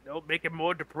 Don't make him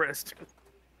more depressed.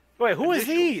 Wait, who is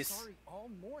these? Sorry all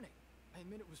morning. I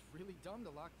admit it was really dumb to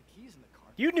lock the keys in the car.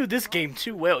 You knew this game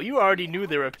too well. You already knew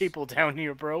there were people down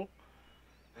here, bro.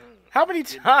 How many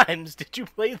times did you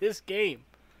play this game?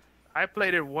 I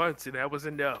played it once and that was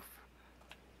enough.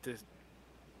 Just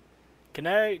Can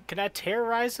I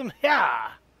terrorize him?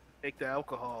 Yeah. take the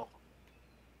alcohol.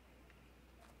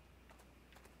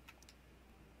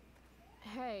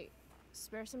 Hey,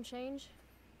 spare some change?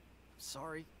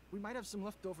 Sorry. We might have some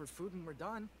leftover food when we're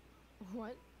done.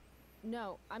 What?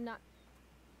 No, I'm not...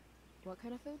 What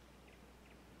kind of food?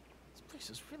 This place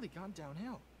has really gone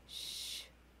downhill. Shh.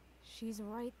 She's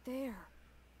right there.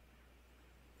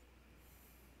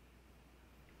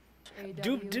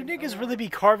 Do niggas really be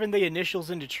carving the initials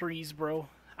into trees, bro?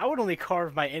 I would only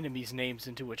carve my enemies' names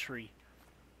into a tree.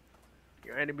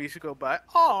 Your enemies go by.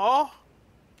 Aww.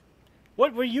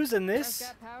 What, we're using this? Press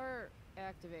that power,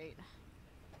 activate.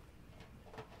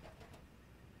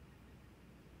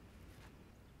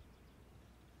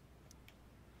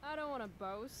 I don't want to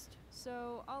boast,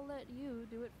 so I'll let you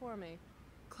do it for me.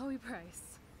 Chloe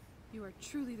Price, you are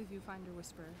truly the Viewfinder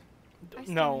Whisperer. I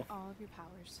stand No. in all of your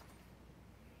powers.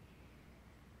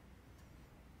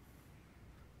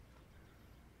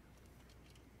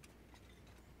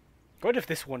 What if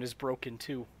this one is broken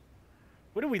too?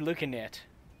 What are we looking at?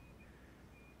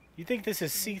 You think this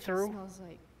is see-through? Smells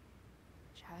like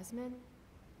jasmine.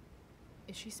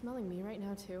 Is she smelling me right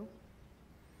now too?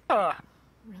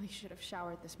 Really should have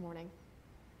showered this morning.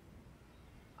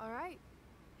 All right,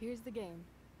 here's the game.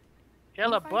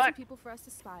 Yellow Find butt. some people for us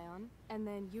to spy on, and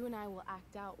then you and I will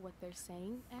act out what they're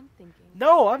saying and thinking.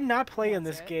 No, I'm not playing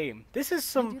this That's it? game. This is I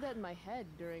some do that in my head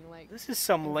during like. this is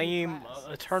some every lame class.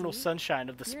 Eternal See? Sunshine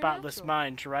of the You're Spotless natural.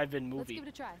 Mind drive-in Let's movie. give it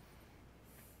a try.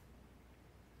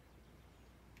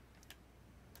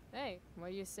 Hey,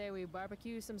 what do you say we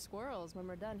barbecue some squirrels when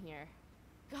we're done here?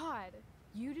 God,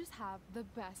 you just have the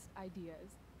best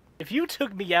ideas. If you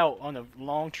took me out on a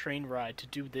long train ride to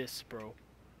do this, bro.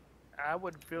 I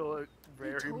would feel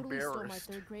very You totally stole my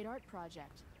embarrassed. third grade art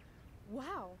project.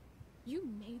 Wow, you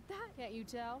made that? Can't you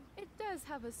tell? It does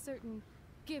have a certain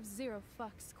give zero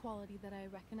fucks quality that I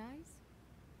recognize.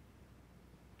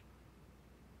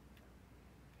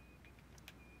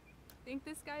 Think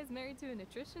this guy's married to a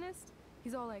nutritionist?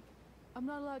 He's all like, I'm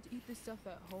not allowed to eat this stuff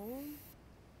at home,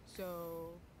 so...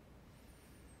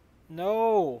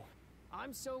 No.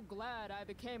 I'm so glad I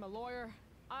became a lawyer.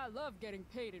 I love getting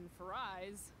paid in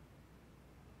fries.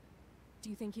 Do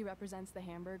you think he represents the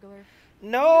Hamburglar?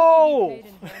 No. Paid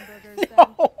in hamburgers, then?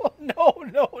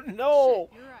 No.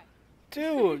 Shit, you're right.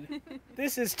 Dude,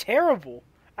 this is terrible.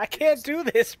 I can't do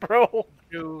this, bro.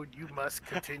 Dude, you must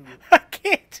continue. I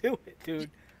can't do it, dude.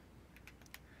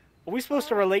 Are we supposed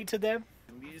to relate to them?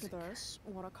 After this,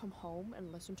 want to come home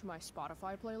and listen to my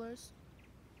Spotify playlist?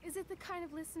 Is it the kind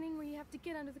of listening where you have to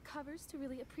get under the covers to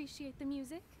really appreciate the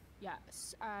music?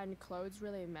 Yes, and clothes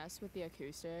really mess with the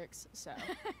acoustics, so...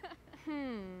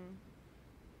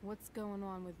 What's going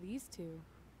on with these two?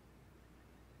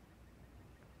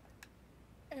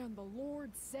 And the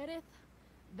Lord saith,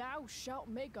 Thou shalt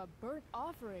make a burnt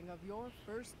offering of your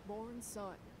firstborn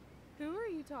son. Who are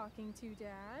you talking to,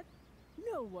 Dad?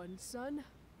 No one, son.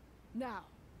 Now,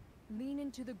 lean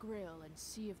into the grill and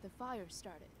see if the fire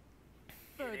started.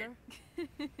 Further.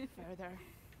 Further.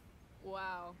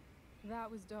 Wow,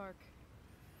 that was dark.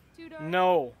 Too dark?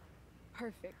 No.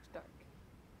 Perfect dark.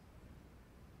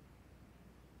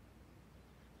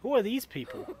 Who are these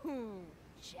people?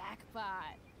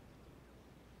 Jackpot.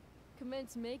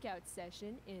 Commence makeout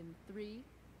session in 3,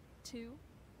 2,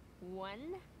 1.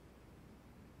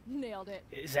 Nailed it.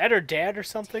 Is that her dad or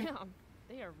something? Damn,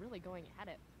 they are really going at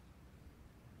it.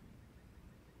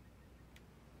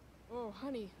 Oh,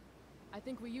 honey, I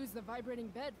think we used the vibrating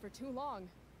bed for too long.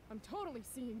 I'm totally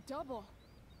seeing double.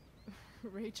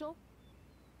 Rachel?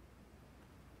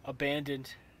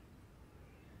 Abandoned.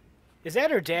 Is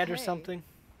that her dad or Hey. something?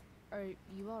 Are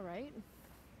you alright?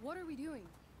 What are we doing?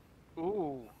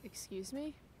 Ooh. Excuse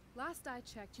me? Last I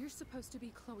checked, you're supposed to be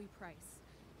Chloe Price.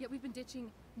 Yet we've been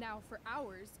ditching now for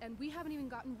hours, and we haven't even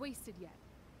gotten wasted yet.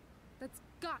 That's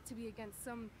got to be against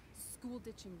some school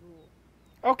ditching rule.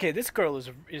 Okay, this girl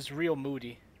is real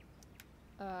moody.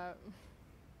 Hell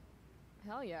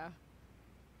yeah.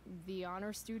 The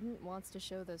honor student wants to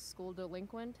show the school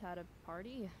delinquent at a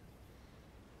party?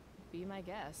 Be my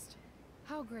guest.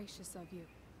 How gracious of you.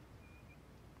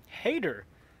 Hater.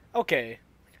 Okay,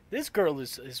 this girl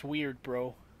is weird,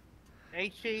 bro.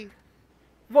 Ain't she?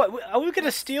 What? Are we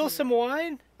gonna steal some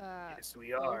wine? Yes,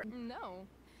 we are. No.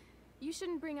 You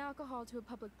shouldn't bring alcohol to a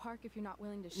public park if you're not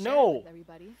willing to share No. it with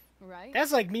everybody, right?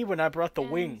 That's like me when I brought the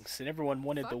And wings and everyone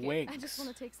wanted the Fuck it, wings. I just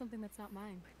want to take something that's not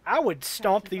mine. I would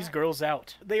stomp these girls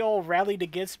out. They all rallied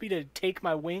against me to take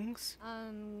my wings.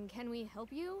 Can we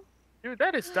help you? Dude,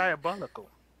 that is diabolical.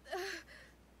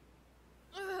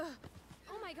 Oh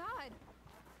my god.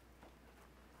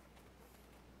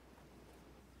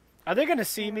 Are they gonna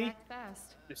see me?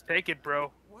 Fast. Just take it,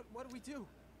 bro. What do we do?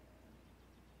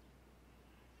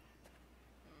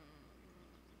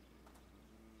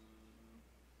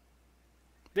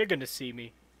 They're gonna see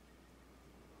me.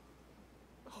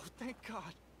 Oh, thank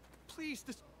God. Please,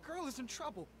 this girl is in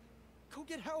trouble. Go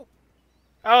get help.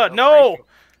 Oh, no!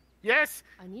 Yes.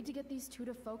 I need to get these two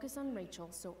to focus on Rachel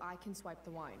so I can swipe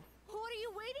the wine. What are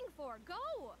you waiting for?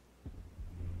 Go!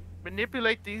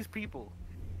 Manipulate these people.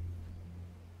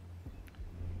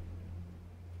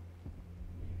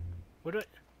 What do I...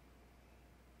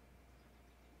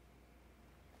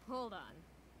 Hold on.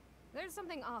 There's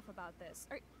something off about this.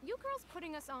 Are you girls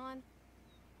putting us on?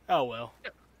 Oh, well.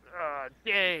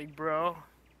 Dang, bro.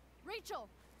 Rachel,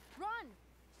 run!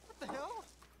 What the hell?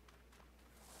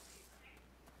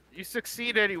 You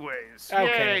succeed anyways.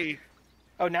 Okay. Yay.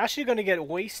 Oh, now she's gonna get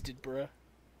wasted, bruh.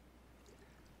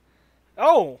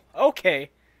 Oh, okay.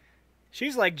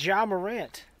 She's like Ja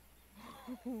Morant.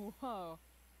 Whoa.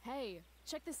 Hey,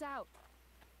 check this out.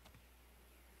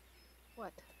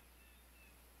 What?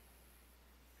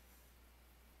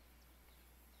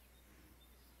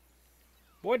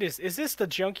 What is this the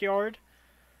junkyard?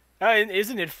 And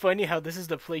isn't it funny how this is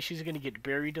the place she's gonna get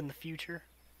buried in the future?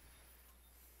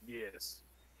 Yes.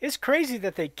 It's crazy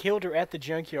that they killed her at the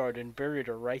junkyard and buried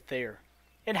her right there.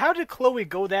 And how did Chloe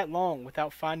go that long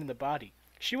without finding the body?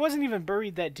 She wasn't even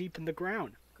buried that deep in the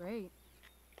ground. Great.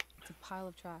 It's a pile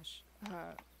of trash.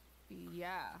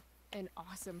 Yeah. An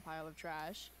awesome pile of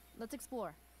trash. Let's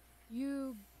explore.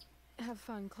 You have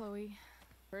fun, Chloe.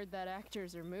 Heard that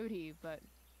actors are moody, but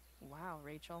wow,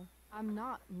 Rachel. I'm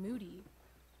not moody.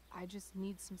 I just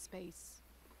need some space.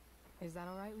 Is that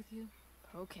alright with you?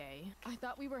 Okay. I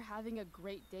thought we were having a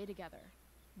great day together.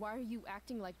 Why are you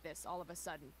acting like this all of a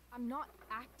sudden? I'm not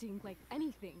acting like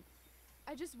anything.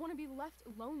 I just want to be left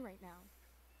alone right now.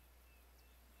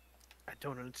 I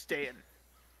don't understand.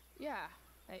 Yeah,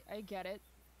 I get it.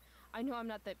 I know I'm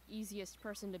not the easiest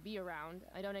person to be around.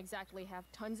 I don't exactly have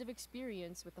tons of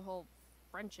experience with the whole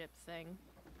friendship thing.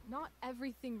 Not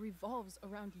everything revolves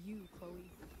around you,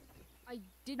 Chloe. I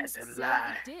didn't That's a say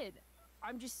lie. it did.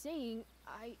 I'm just saying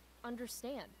I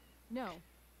understand. No,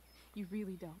 you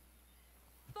really don't.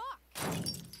 Fuck!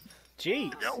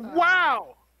 Gee.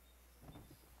 Wow!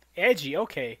 Edgy,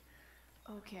 okay.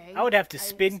 Okay. I would have to I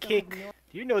spin still kick. have no-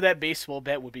 Do you know that baseball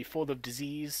bat would be full of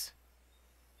disease?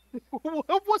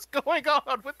 What's going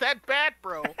on with that bat,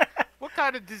 bro? What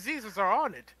kind of diseases are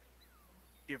on it?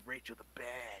 Give Rachel the bat.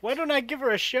 Why don't I give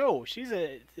her a show? She's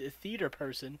a theater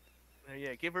person.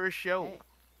 Yeah, give her a show. Hey,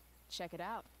 check it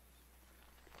out.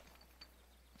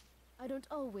 I don't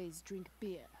always drink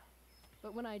beer,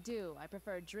 but when I do, I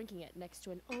prefer drinking it next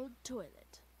to an old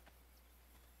toilet.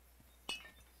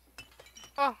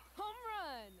 Oh. Home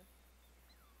run!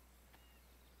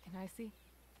 Can I see?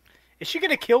 Is she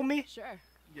gonna kill me? Sure.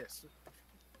 Yes.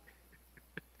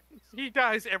 He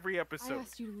dies every I episode.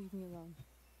 asked you to leave me alone.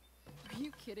 Are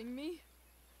you kidding me?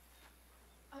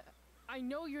 I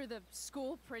know you're the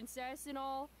school princess and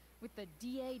all, with the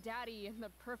DA daddy and the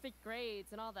perfect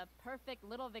grades and all the perfect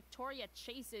little Victoria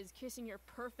chases kissing your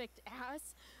perfect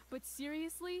ass, but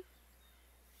seriously?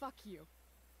 Fuck you.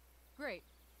 Great.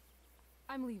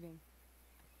 I'm leaving.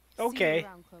 Okay. See you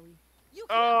around, Chloe. You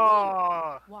can't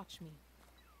leave. Watch me.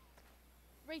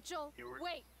 Rachel,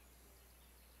 wait.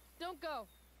 Don't go.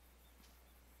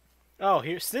 Oh,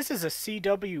 this is a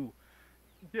CW.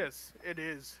 Yes, it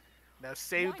is. Now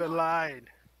save Why the not? line.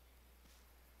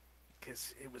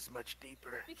 Because it was much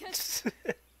deeper.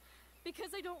 Because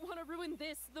I don't want to ruin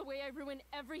this the way I ruin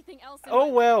everything else in Oh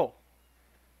my well.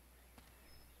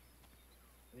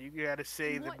 You gotta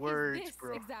say the What is words, this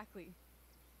bro. exactly?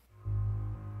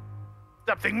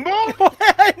 Something more!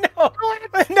 No,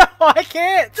 no, I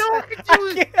can't. Don't I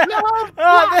do can't. Noob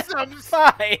That's Awesomes!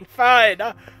 fine, fine.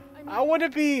 I want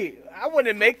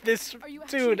to make this, Are you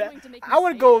actually dude. going to make me I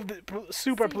would say go it?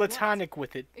 super Say what? platonic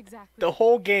with it. Exactly. The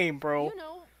whole game, bro. You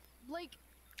know, like,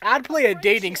 I'd play a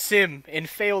dating sim and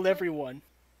fail everyone.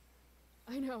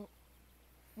 I know.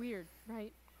 Weird,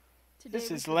 right? Today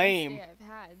This was is the best lame. day I've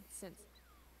had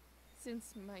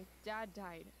since my dad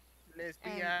died. Let's be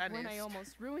And when honest. I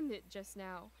almost ruined it just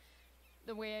now,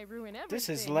 the way I ruin everything. This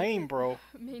is lame, bro.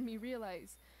 Made me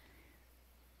realize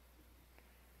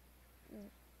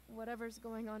whatever's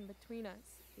going on between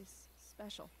us is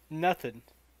special. Nothing.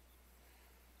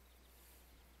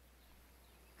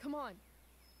 Come on,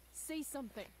 say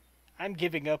something. I'm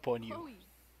giving up on you. Chloe,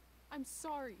 I'm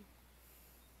sorry.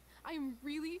 I am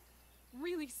really,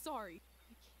 really sorry.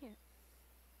 I can't.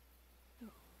 No,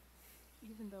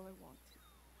 even though I want to.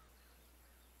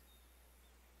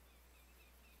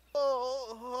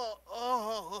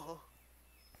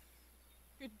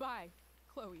 Goodbye,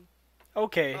 Chloe.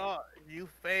 Okay. You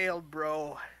failed,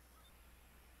 bro.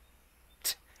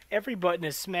 Every button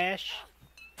is smash.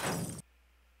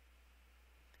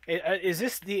 Is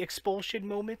this the expulsion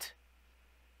moment?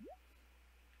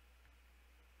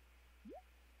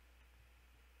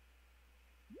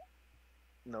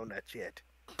 No, not yet.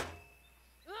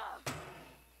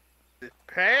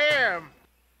 Pam!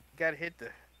 Got hit the...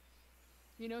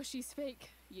 You know she's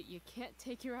fake. You can't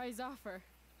take your eyes off her.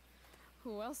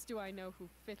 Who else do I know who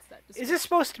fits that description? Is this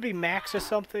supposed to be Max or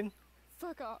something?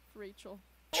 Fuck off, Rachel.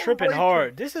 Tripping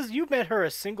hard. You met her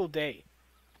a single day.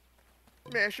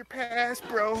 Smash your pass,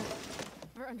 bro.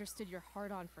 Never understood your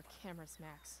hard-on for cameras,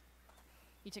 Max.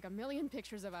 You took a million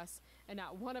pictures of us, and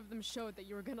not one of them showed that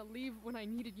you were gonna leave when I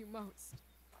needed you most.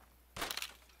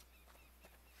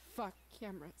 Fuck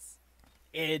cameras.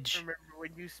 Edge. Remember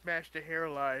when you smashed the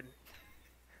hairline?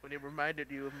 When it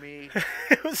reminded you of me.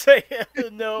 It was like,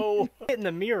 no. In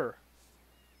the mirror.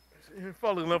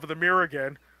 Fall in love with the mirror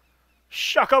again.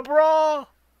 Shaka bra!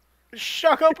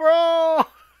 Shaka bra!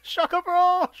 Shaka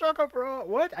bra! Shaka bra!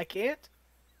 What? I can't?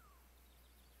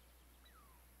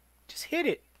 Just hit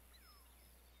it.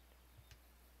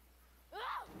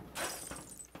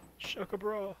 Shaka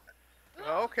bra.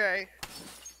 Okay.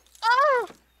 Oh!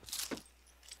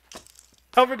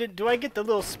 Covered in, do I get the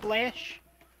little splash?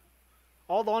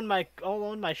 All on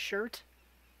my shirt?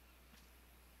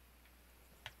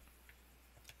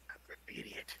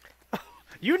 Idiot.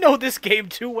 You know this game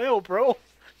too well, bro.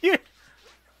 You...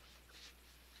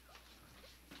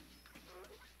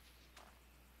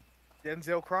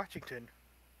 Denzel Crotchington.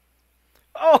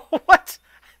 Oh, what?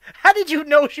 How did you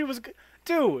know she was...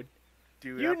 Dude,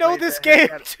 you know this game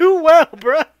too well,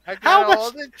 bro. I got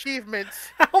all the achievements.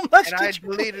 How much and did I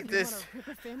deleted this.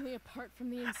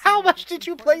 How much did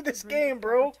you play this game,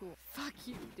 bro? Fuck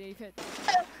you, David.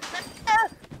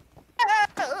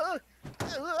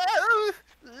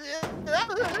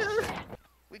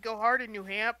 We go hard in New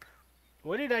Hamp.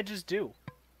 What did I just do?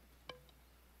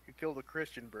 You killed a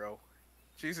Christian, bro.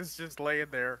 Jesus just laying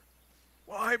there.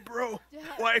 Why, bro?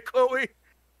 Why, Chloe?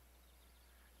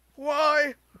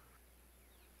 Why?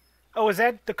 Oh, is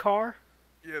that the car?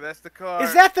 Yeah, that's the car.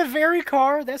 Is that the very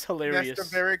car? That's hilarious. That's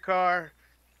the very car.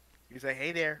 You say,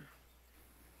 hey there.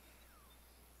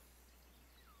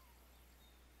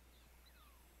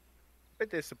 But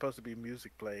there's supposed to be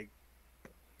music playing.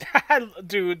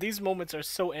 Dude, these moments are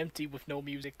so empty with no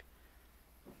music.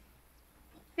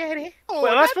 Daddy. Oh,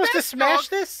 am I supposed to smash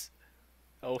this?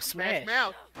 Oh, smash.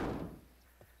 Mouth.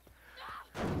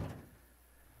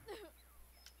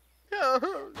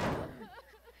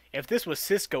 If this was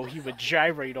Cisco, he would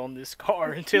gyrate on this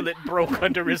car until it broke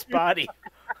under his body.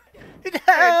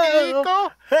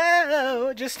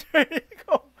 Oh, just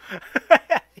go.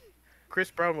 Chris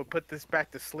Brown will put this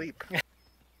back to sleep.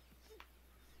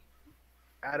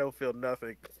 I don't feel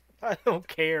nothing. I don't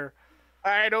care.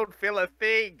 I don't feel a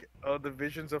thing. Oh, the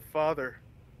visions of Father.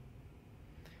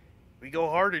 We go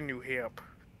hard in New Hamp.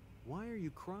 Why are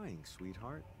you crying,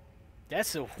 sweetheart?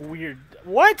 That's a weird...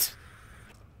 What?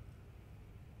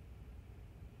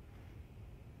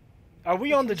 Are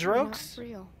we on the drugs? Not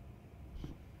real.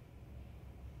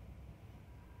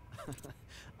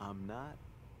 I'm not.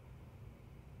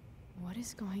 What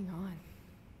is going on?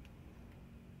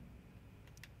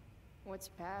 What's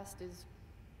past is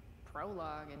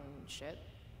prologue and shit.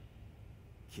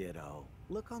 Kiddo,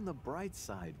 look on the bright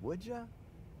side, would ya?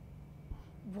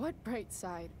 What bright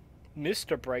side?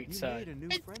 Mr. Brightside. You made a new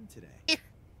friend today.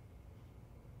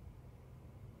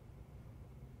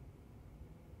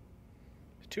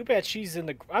 Too bad she's in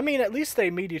the... I mean, at least they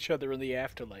meet each other in the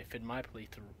afterlife in my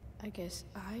playthrough. I guess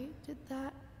I did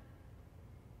that?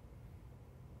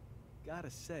 Gotta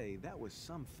say, that was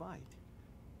some fight.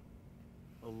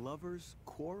 A lover's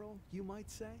quarrel, you might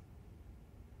say?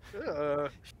 The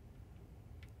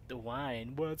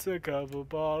wine. What's a couple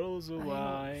bottles of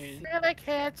wine? I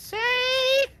can't say.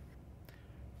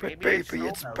 But baby,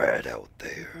 it's bad out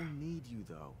there. People need you,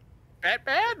 though.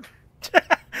 Batman?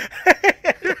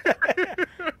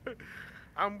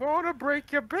 I'm gonna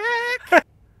break your back.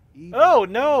 Oh,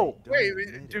 no.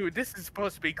 Wait, dude, this is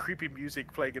supposed to be creepy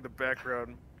music playing in the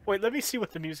background. Wait, let me see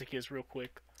what the music is real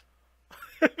quick.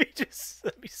 let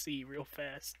me see real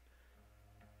fast.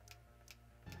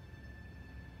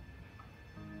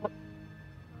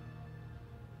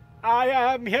 I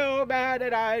am human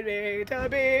and I need to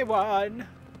be one.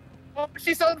 Oh,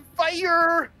 she's on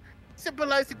fire!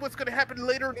 Symbolizing what's gonna happen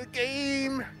later in the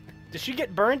game. Did she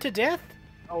get burned to death?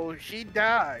 Oh, she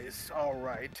dies. All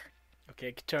right. Okay,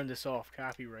 I can turn this off.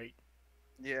 Copyright.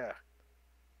 Yeah.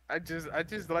 I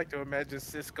just like to imagine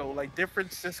Cisco, like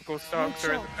different Cisco songs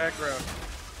are in the background.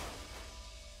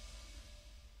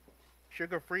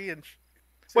 Sugar free and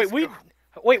Cisco.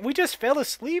 Wait, we just fell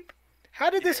asleep? How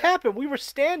did this happen? We were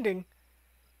standing.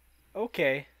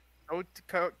 Okay.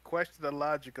 Don't question the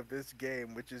logic of this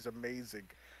game, which is amazing.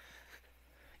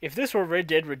 If this were Red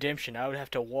Dead Redemption, I would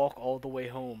have to walk all the way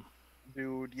home.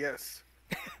 Dude, yes.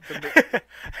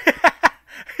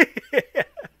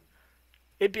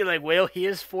 It'd be like, well,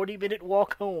 here's 40-minute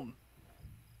walk home.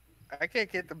 I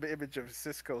can't get the image of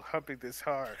Cisco humping this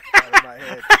hard out of my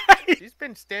head. She's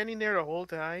been standing there the whole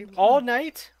time. All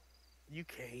night? You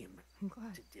came I'm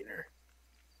glad. to dinner.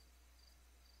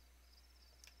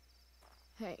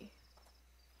 Hey.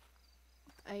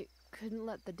 I couldn't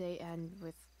let the day end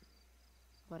with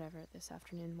whatever this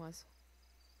afternoon was.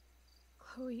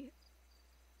 Chloe,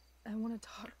 I want to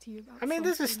talk to you about I mean,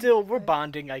 this is something, still, we're but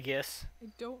bonding, I guess. I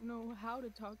don't know how to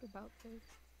talk about this.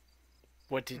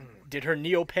 What, did her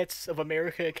Neopets of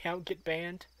America account get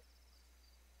banned?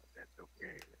 That's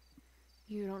okay.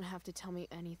 You don't have to tell me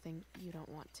anything you don't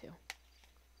want to.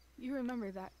 You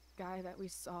remember that guy that we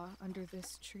saw under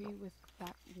this tree with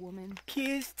that woman?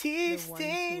 Kiss teeth The ones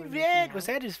who were stained making red. out? Was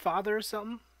that his father or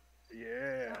something?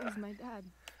 Yeah. That was my dad.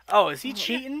 Oh, is he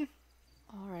cheating?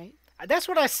 Alright. That's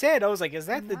what I said. I was like, is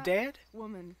that the dad?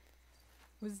 Woman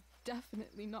was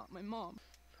definitely not my mom.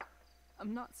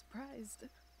 I'm not surprised.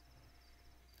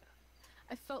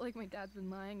 I felt like my dad's been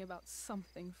lying about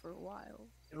something for a while.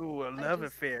 Ooh, a love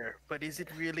affair. But is it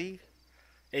really?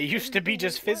 It used to be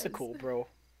just physical, bro.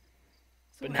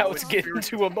 But So now I it's saw getting her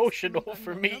too text emotional me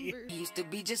for my me. number. Used to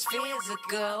be just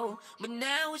physical, but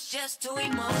now it's just too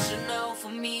emotional for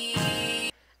me.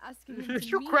 Asking him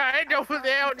to You meet crying over outside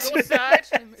there on and your side?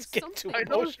 touch him or It's getting too something.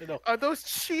 emotional. Are those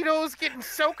Cheetos getting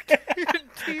soaked in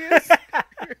tears?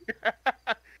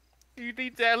 You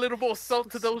need to add a little more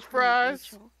salt to those fries.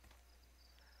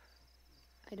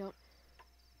 Rachel.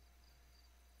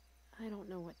 I don't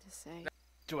know what to say.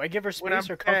 Do I give her When I'm space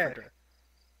or comfort sad. her?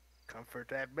 Comfort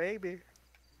that baby.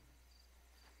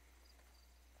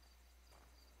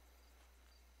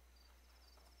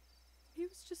 He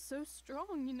was just so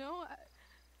strong, you know?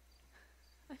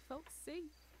 I felt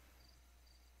safe.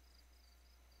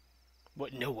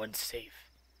 What? No one's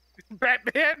safe.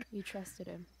 Batman? You trusted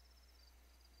him.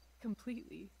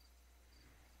 Completely.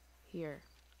 Here.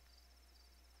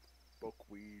 Smoke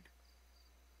weed.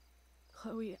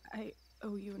 Chloe, I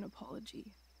owe you an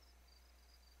apology.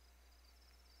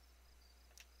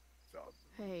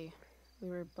 Hey, we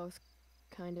were both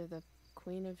kind of the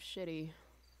queen of shitty.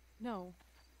 No,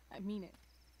 I mean it.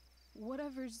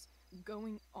 Whatever's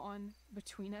going on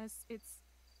between us, it's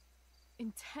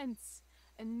intense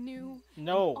and new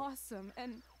No. and awesome.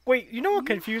 And Wait, you know what you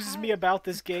confuses me had about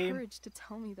this the game? courage to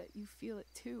tell me that you feel it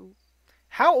too.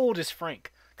 How old is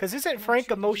Frank? Because isn't I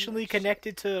Frank treated you emotionally like shit.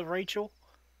 connected to Rachel?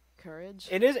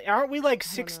 Courage? And aren't we like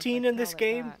I don't know if 16 I'd in this call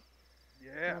it game? that.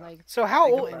 Yeah. Or like So how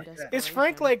Think old about that. is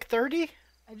Frank? Like 30?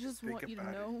 I just Think want you to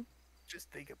about it. know Just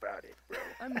think about it, bro.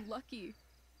 I'm lucky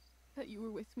that you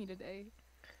were with me today.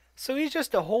 So he's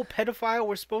just a whole pedophile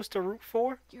we're supposed to root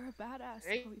for? You're a badass,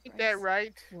 Ain't Chloe Price. that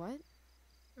right? What?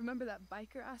 Remember that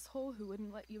biker asshole who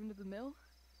wouldn't let you into the mill?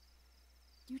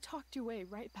 You talked your way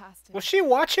right past him. Was she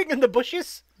watching in the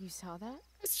bushes? You saw that?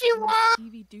 She Those was.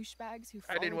 TV douchebags who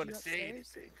I followed didn't want you to say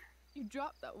upstairs? anything. You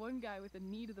dropped that one guy with a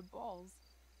knee to the balls.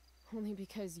 Only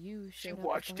because you She showed up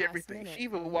watched at the last everything. minute. She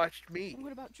even watched me, And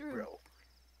what about Drew? bro.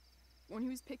 When he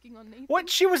was picking on Nathan? What?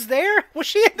 She was there? Was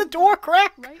she in the door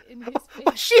crack? Right in his face.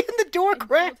 Was she in the door and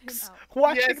called him cracks? out.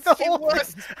 Watching Yes, the she whole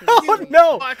was. thing? Oh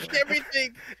no! Watched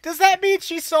everything. Does that mean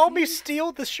she saw me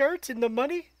steal the shirts and the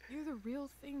money? You're the real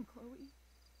thing, Chloe.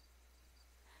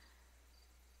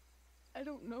 I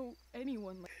don't know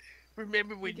anyone like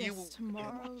Remember when I you? guess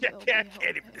tomorrow I there'll be can't hell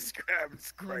even pay. describe.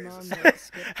 It's My crazy. mom might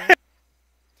skip that.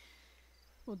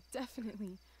 will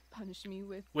definitely punish me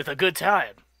with With a good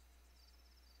time.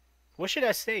 What should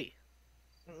I say?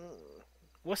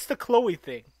 What's the Chloe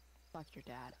thing? Fuck your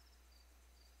dad.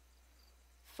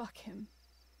 fuck him.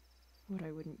 What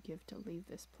I wouldn't give to leave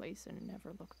this place and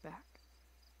never look back.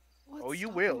 What's Oh,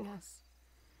 you stopping will. Us?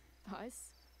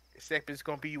 Us? Except it's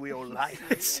gonna be your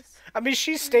life. I mean,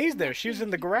 she stays there. She was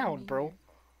in the ground, bro.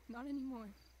 Not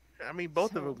anymore. I mean,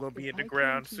 both of them gonna be in the I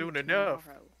ground came to you soon enough.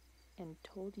 tomorrow and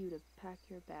told you to pack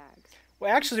your bags.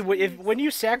 Well, actually, when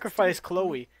you sacrifice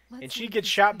Chloe and she gets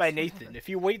shot by Nathan, if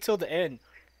you wait till the end,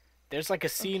 there's like a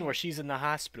scene where she's in the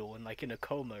hospital and like in a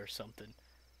coma or something.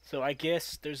 So I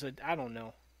guess there's a, I don't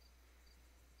know.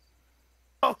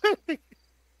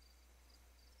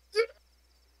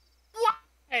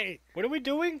 Why? What are we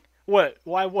doing? What?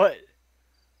 Why what?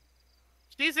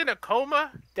 She's in a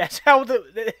coma? That's how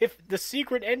if the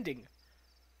secret ending.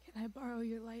 Can I borrow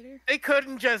your lighter? They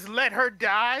couldn't just let her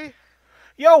die?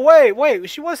 Yo, wait.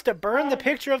 She wants to burn the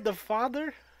picture of the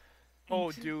father?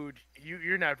 Oh, dude,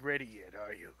 you're not ready yet,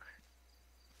 are you?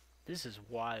 This is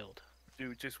wild.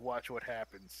 Dude, just watch what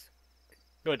happens.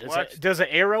 No, does an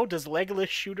arrow? Does Legolas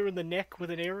shoot her in the neck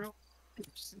with an arrow?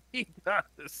 He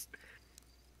does.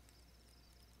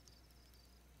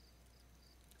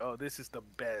 Oh, this is the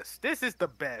best. This is the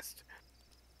best.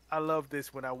 I love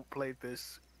this when I played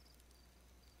this.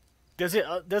 Does it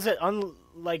does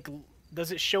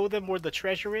it show them where the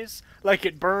treasure is? Like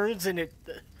it burns and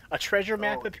a treasure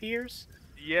map appears?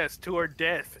 Yes, to her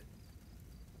death.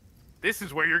 This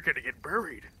is where you're gonna get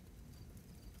buried.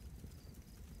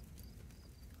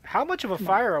 How much of a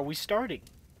fire are we starting?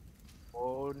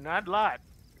 Oh, not a lot.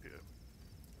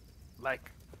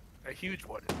 Like a huge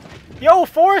one. Yo,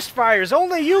 forest fires!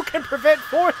 Only you can prevent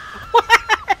forest.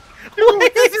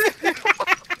 What is this?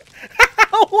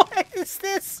 What is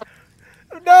this?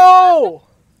 No!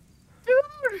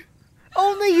 Dude!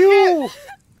 Only you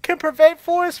can prevent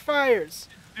forest fires!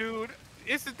 Dude,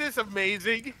 isn't this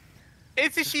amazing?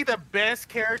 Isn't she the best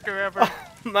character ever? Oh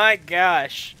my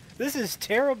gosh. This is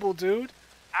terrible, dude.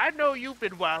 I know you've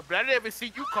been wild, but I never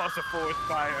seen you cause a forest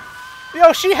fire.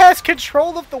 Yo, she has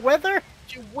control of the weather?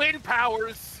 She wind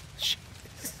powers.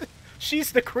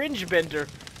 She's the cringe bender.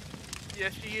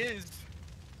 Yes, she is.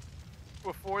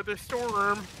 Before the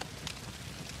storm.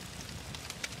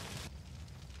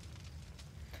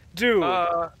 Dude,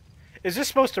 is this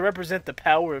supposed to represent the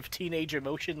power of teenage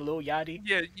emotion, Lil Yachty?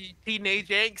 Yeah, teenage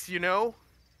angst, you know?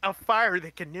 A fire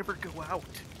that can never go out.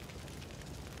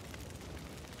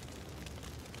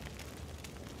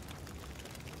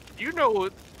 You know,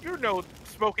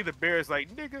 Smokey the Bear is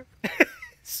like, nigga.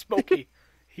 Smokey,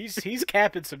 he's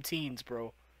capping some teens,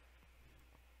 bro.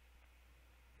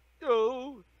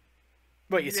 Oh.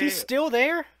 Wait, is he still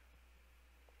there?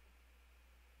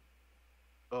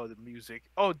 Oh, the music.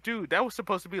 Oh, dude, that was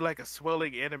supposed to be like a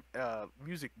swelling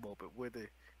music moment where the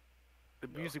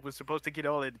music was supposed to get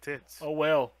all intense. Oh,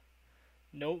 well.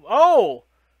 No. Oh!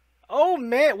 Oh,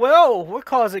 man. Well, we're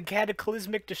causing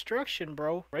cataclysmic destruction,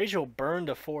 bro. Rachel burned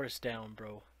a forest down,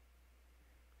 bro.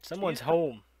 Someone's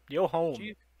home. Your home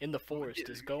in the forest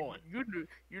is gone.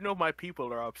 You know my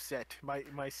people are upset. My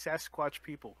Sasquatch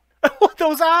people.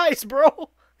 Those eyes, bro.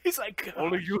 He's like, gosh.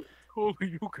 Only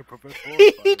you can prevent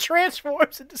He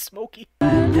transforms into Smokey.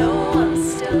 I know I'm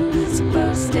still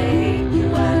supposed to hate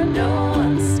you. I know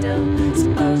I'm still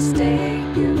supposed to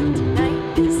hate you. But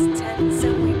tonight is tense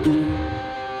and we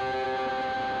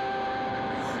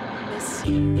miss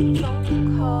you.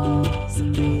 Phone calls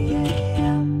at 3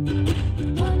 a.m.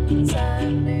 Ones I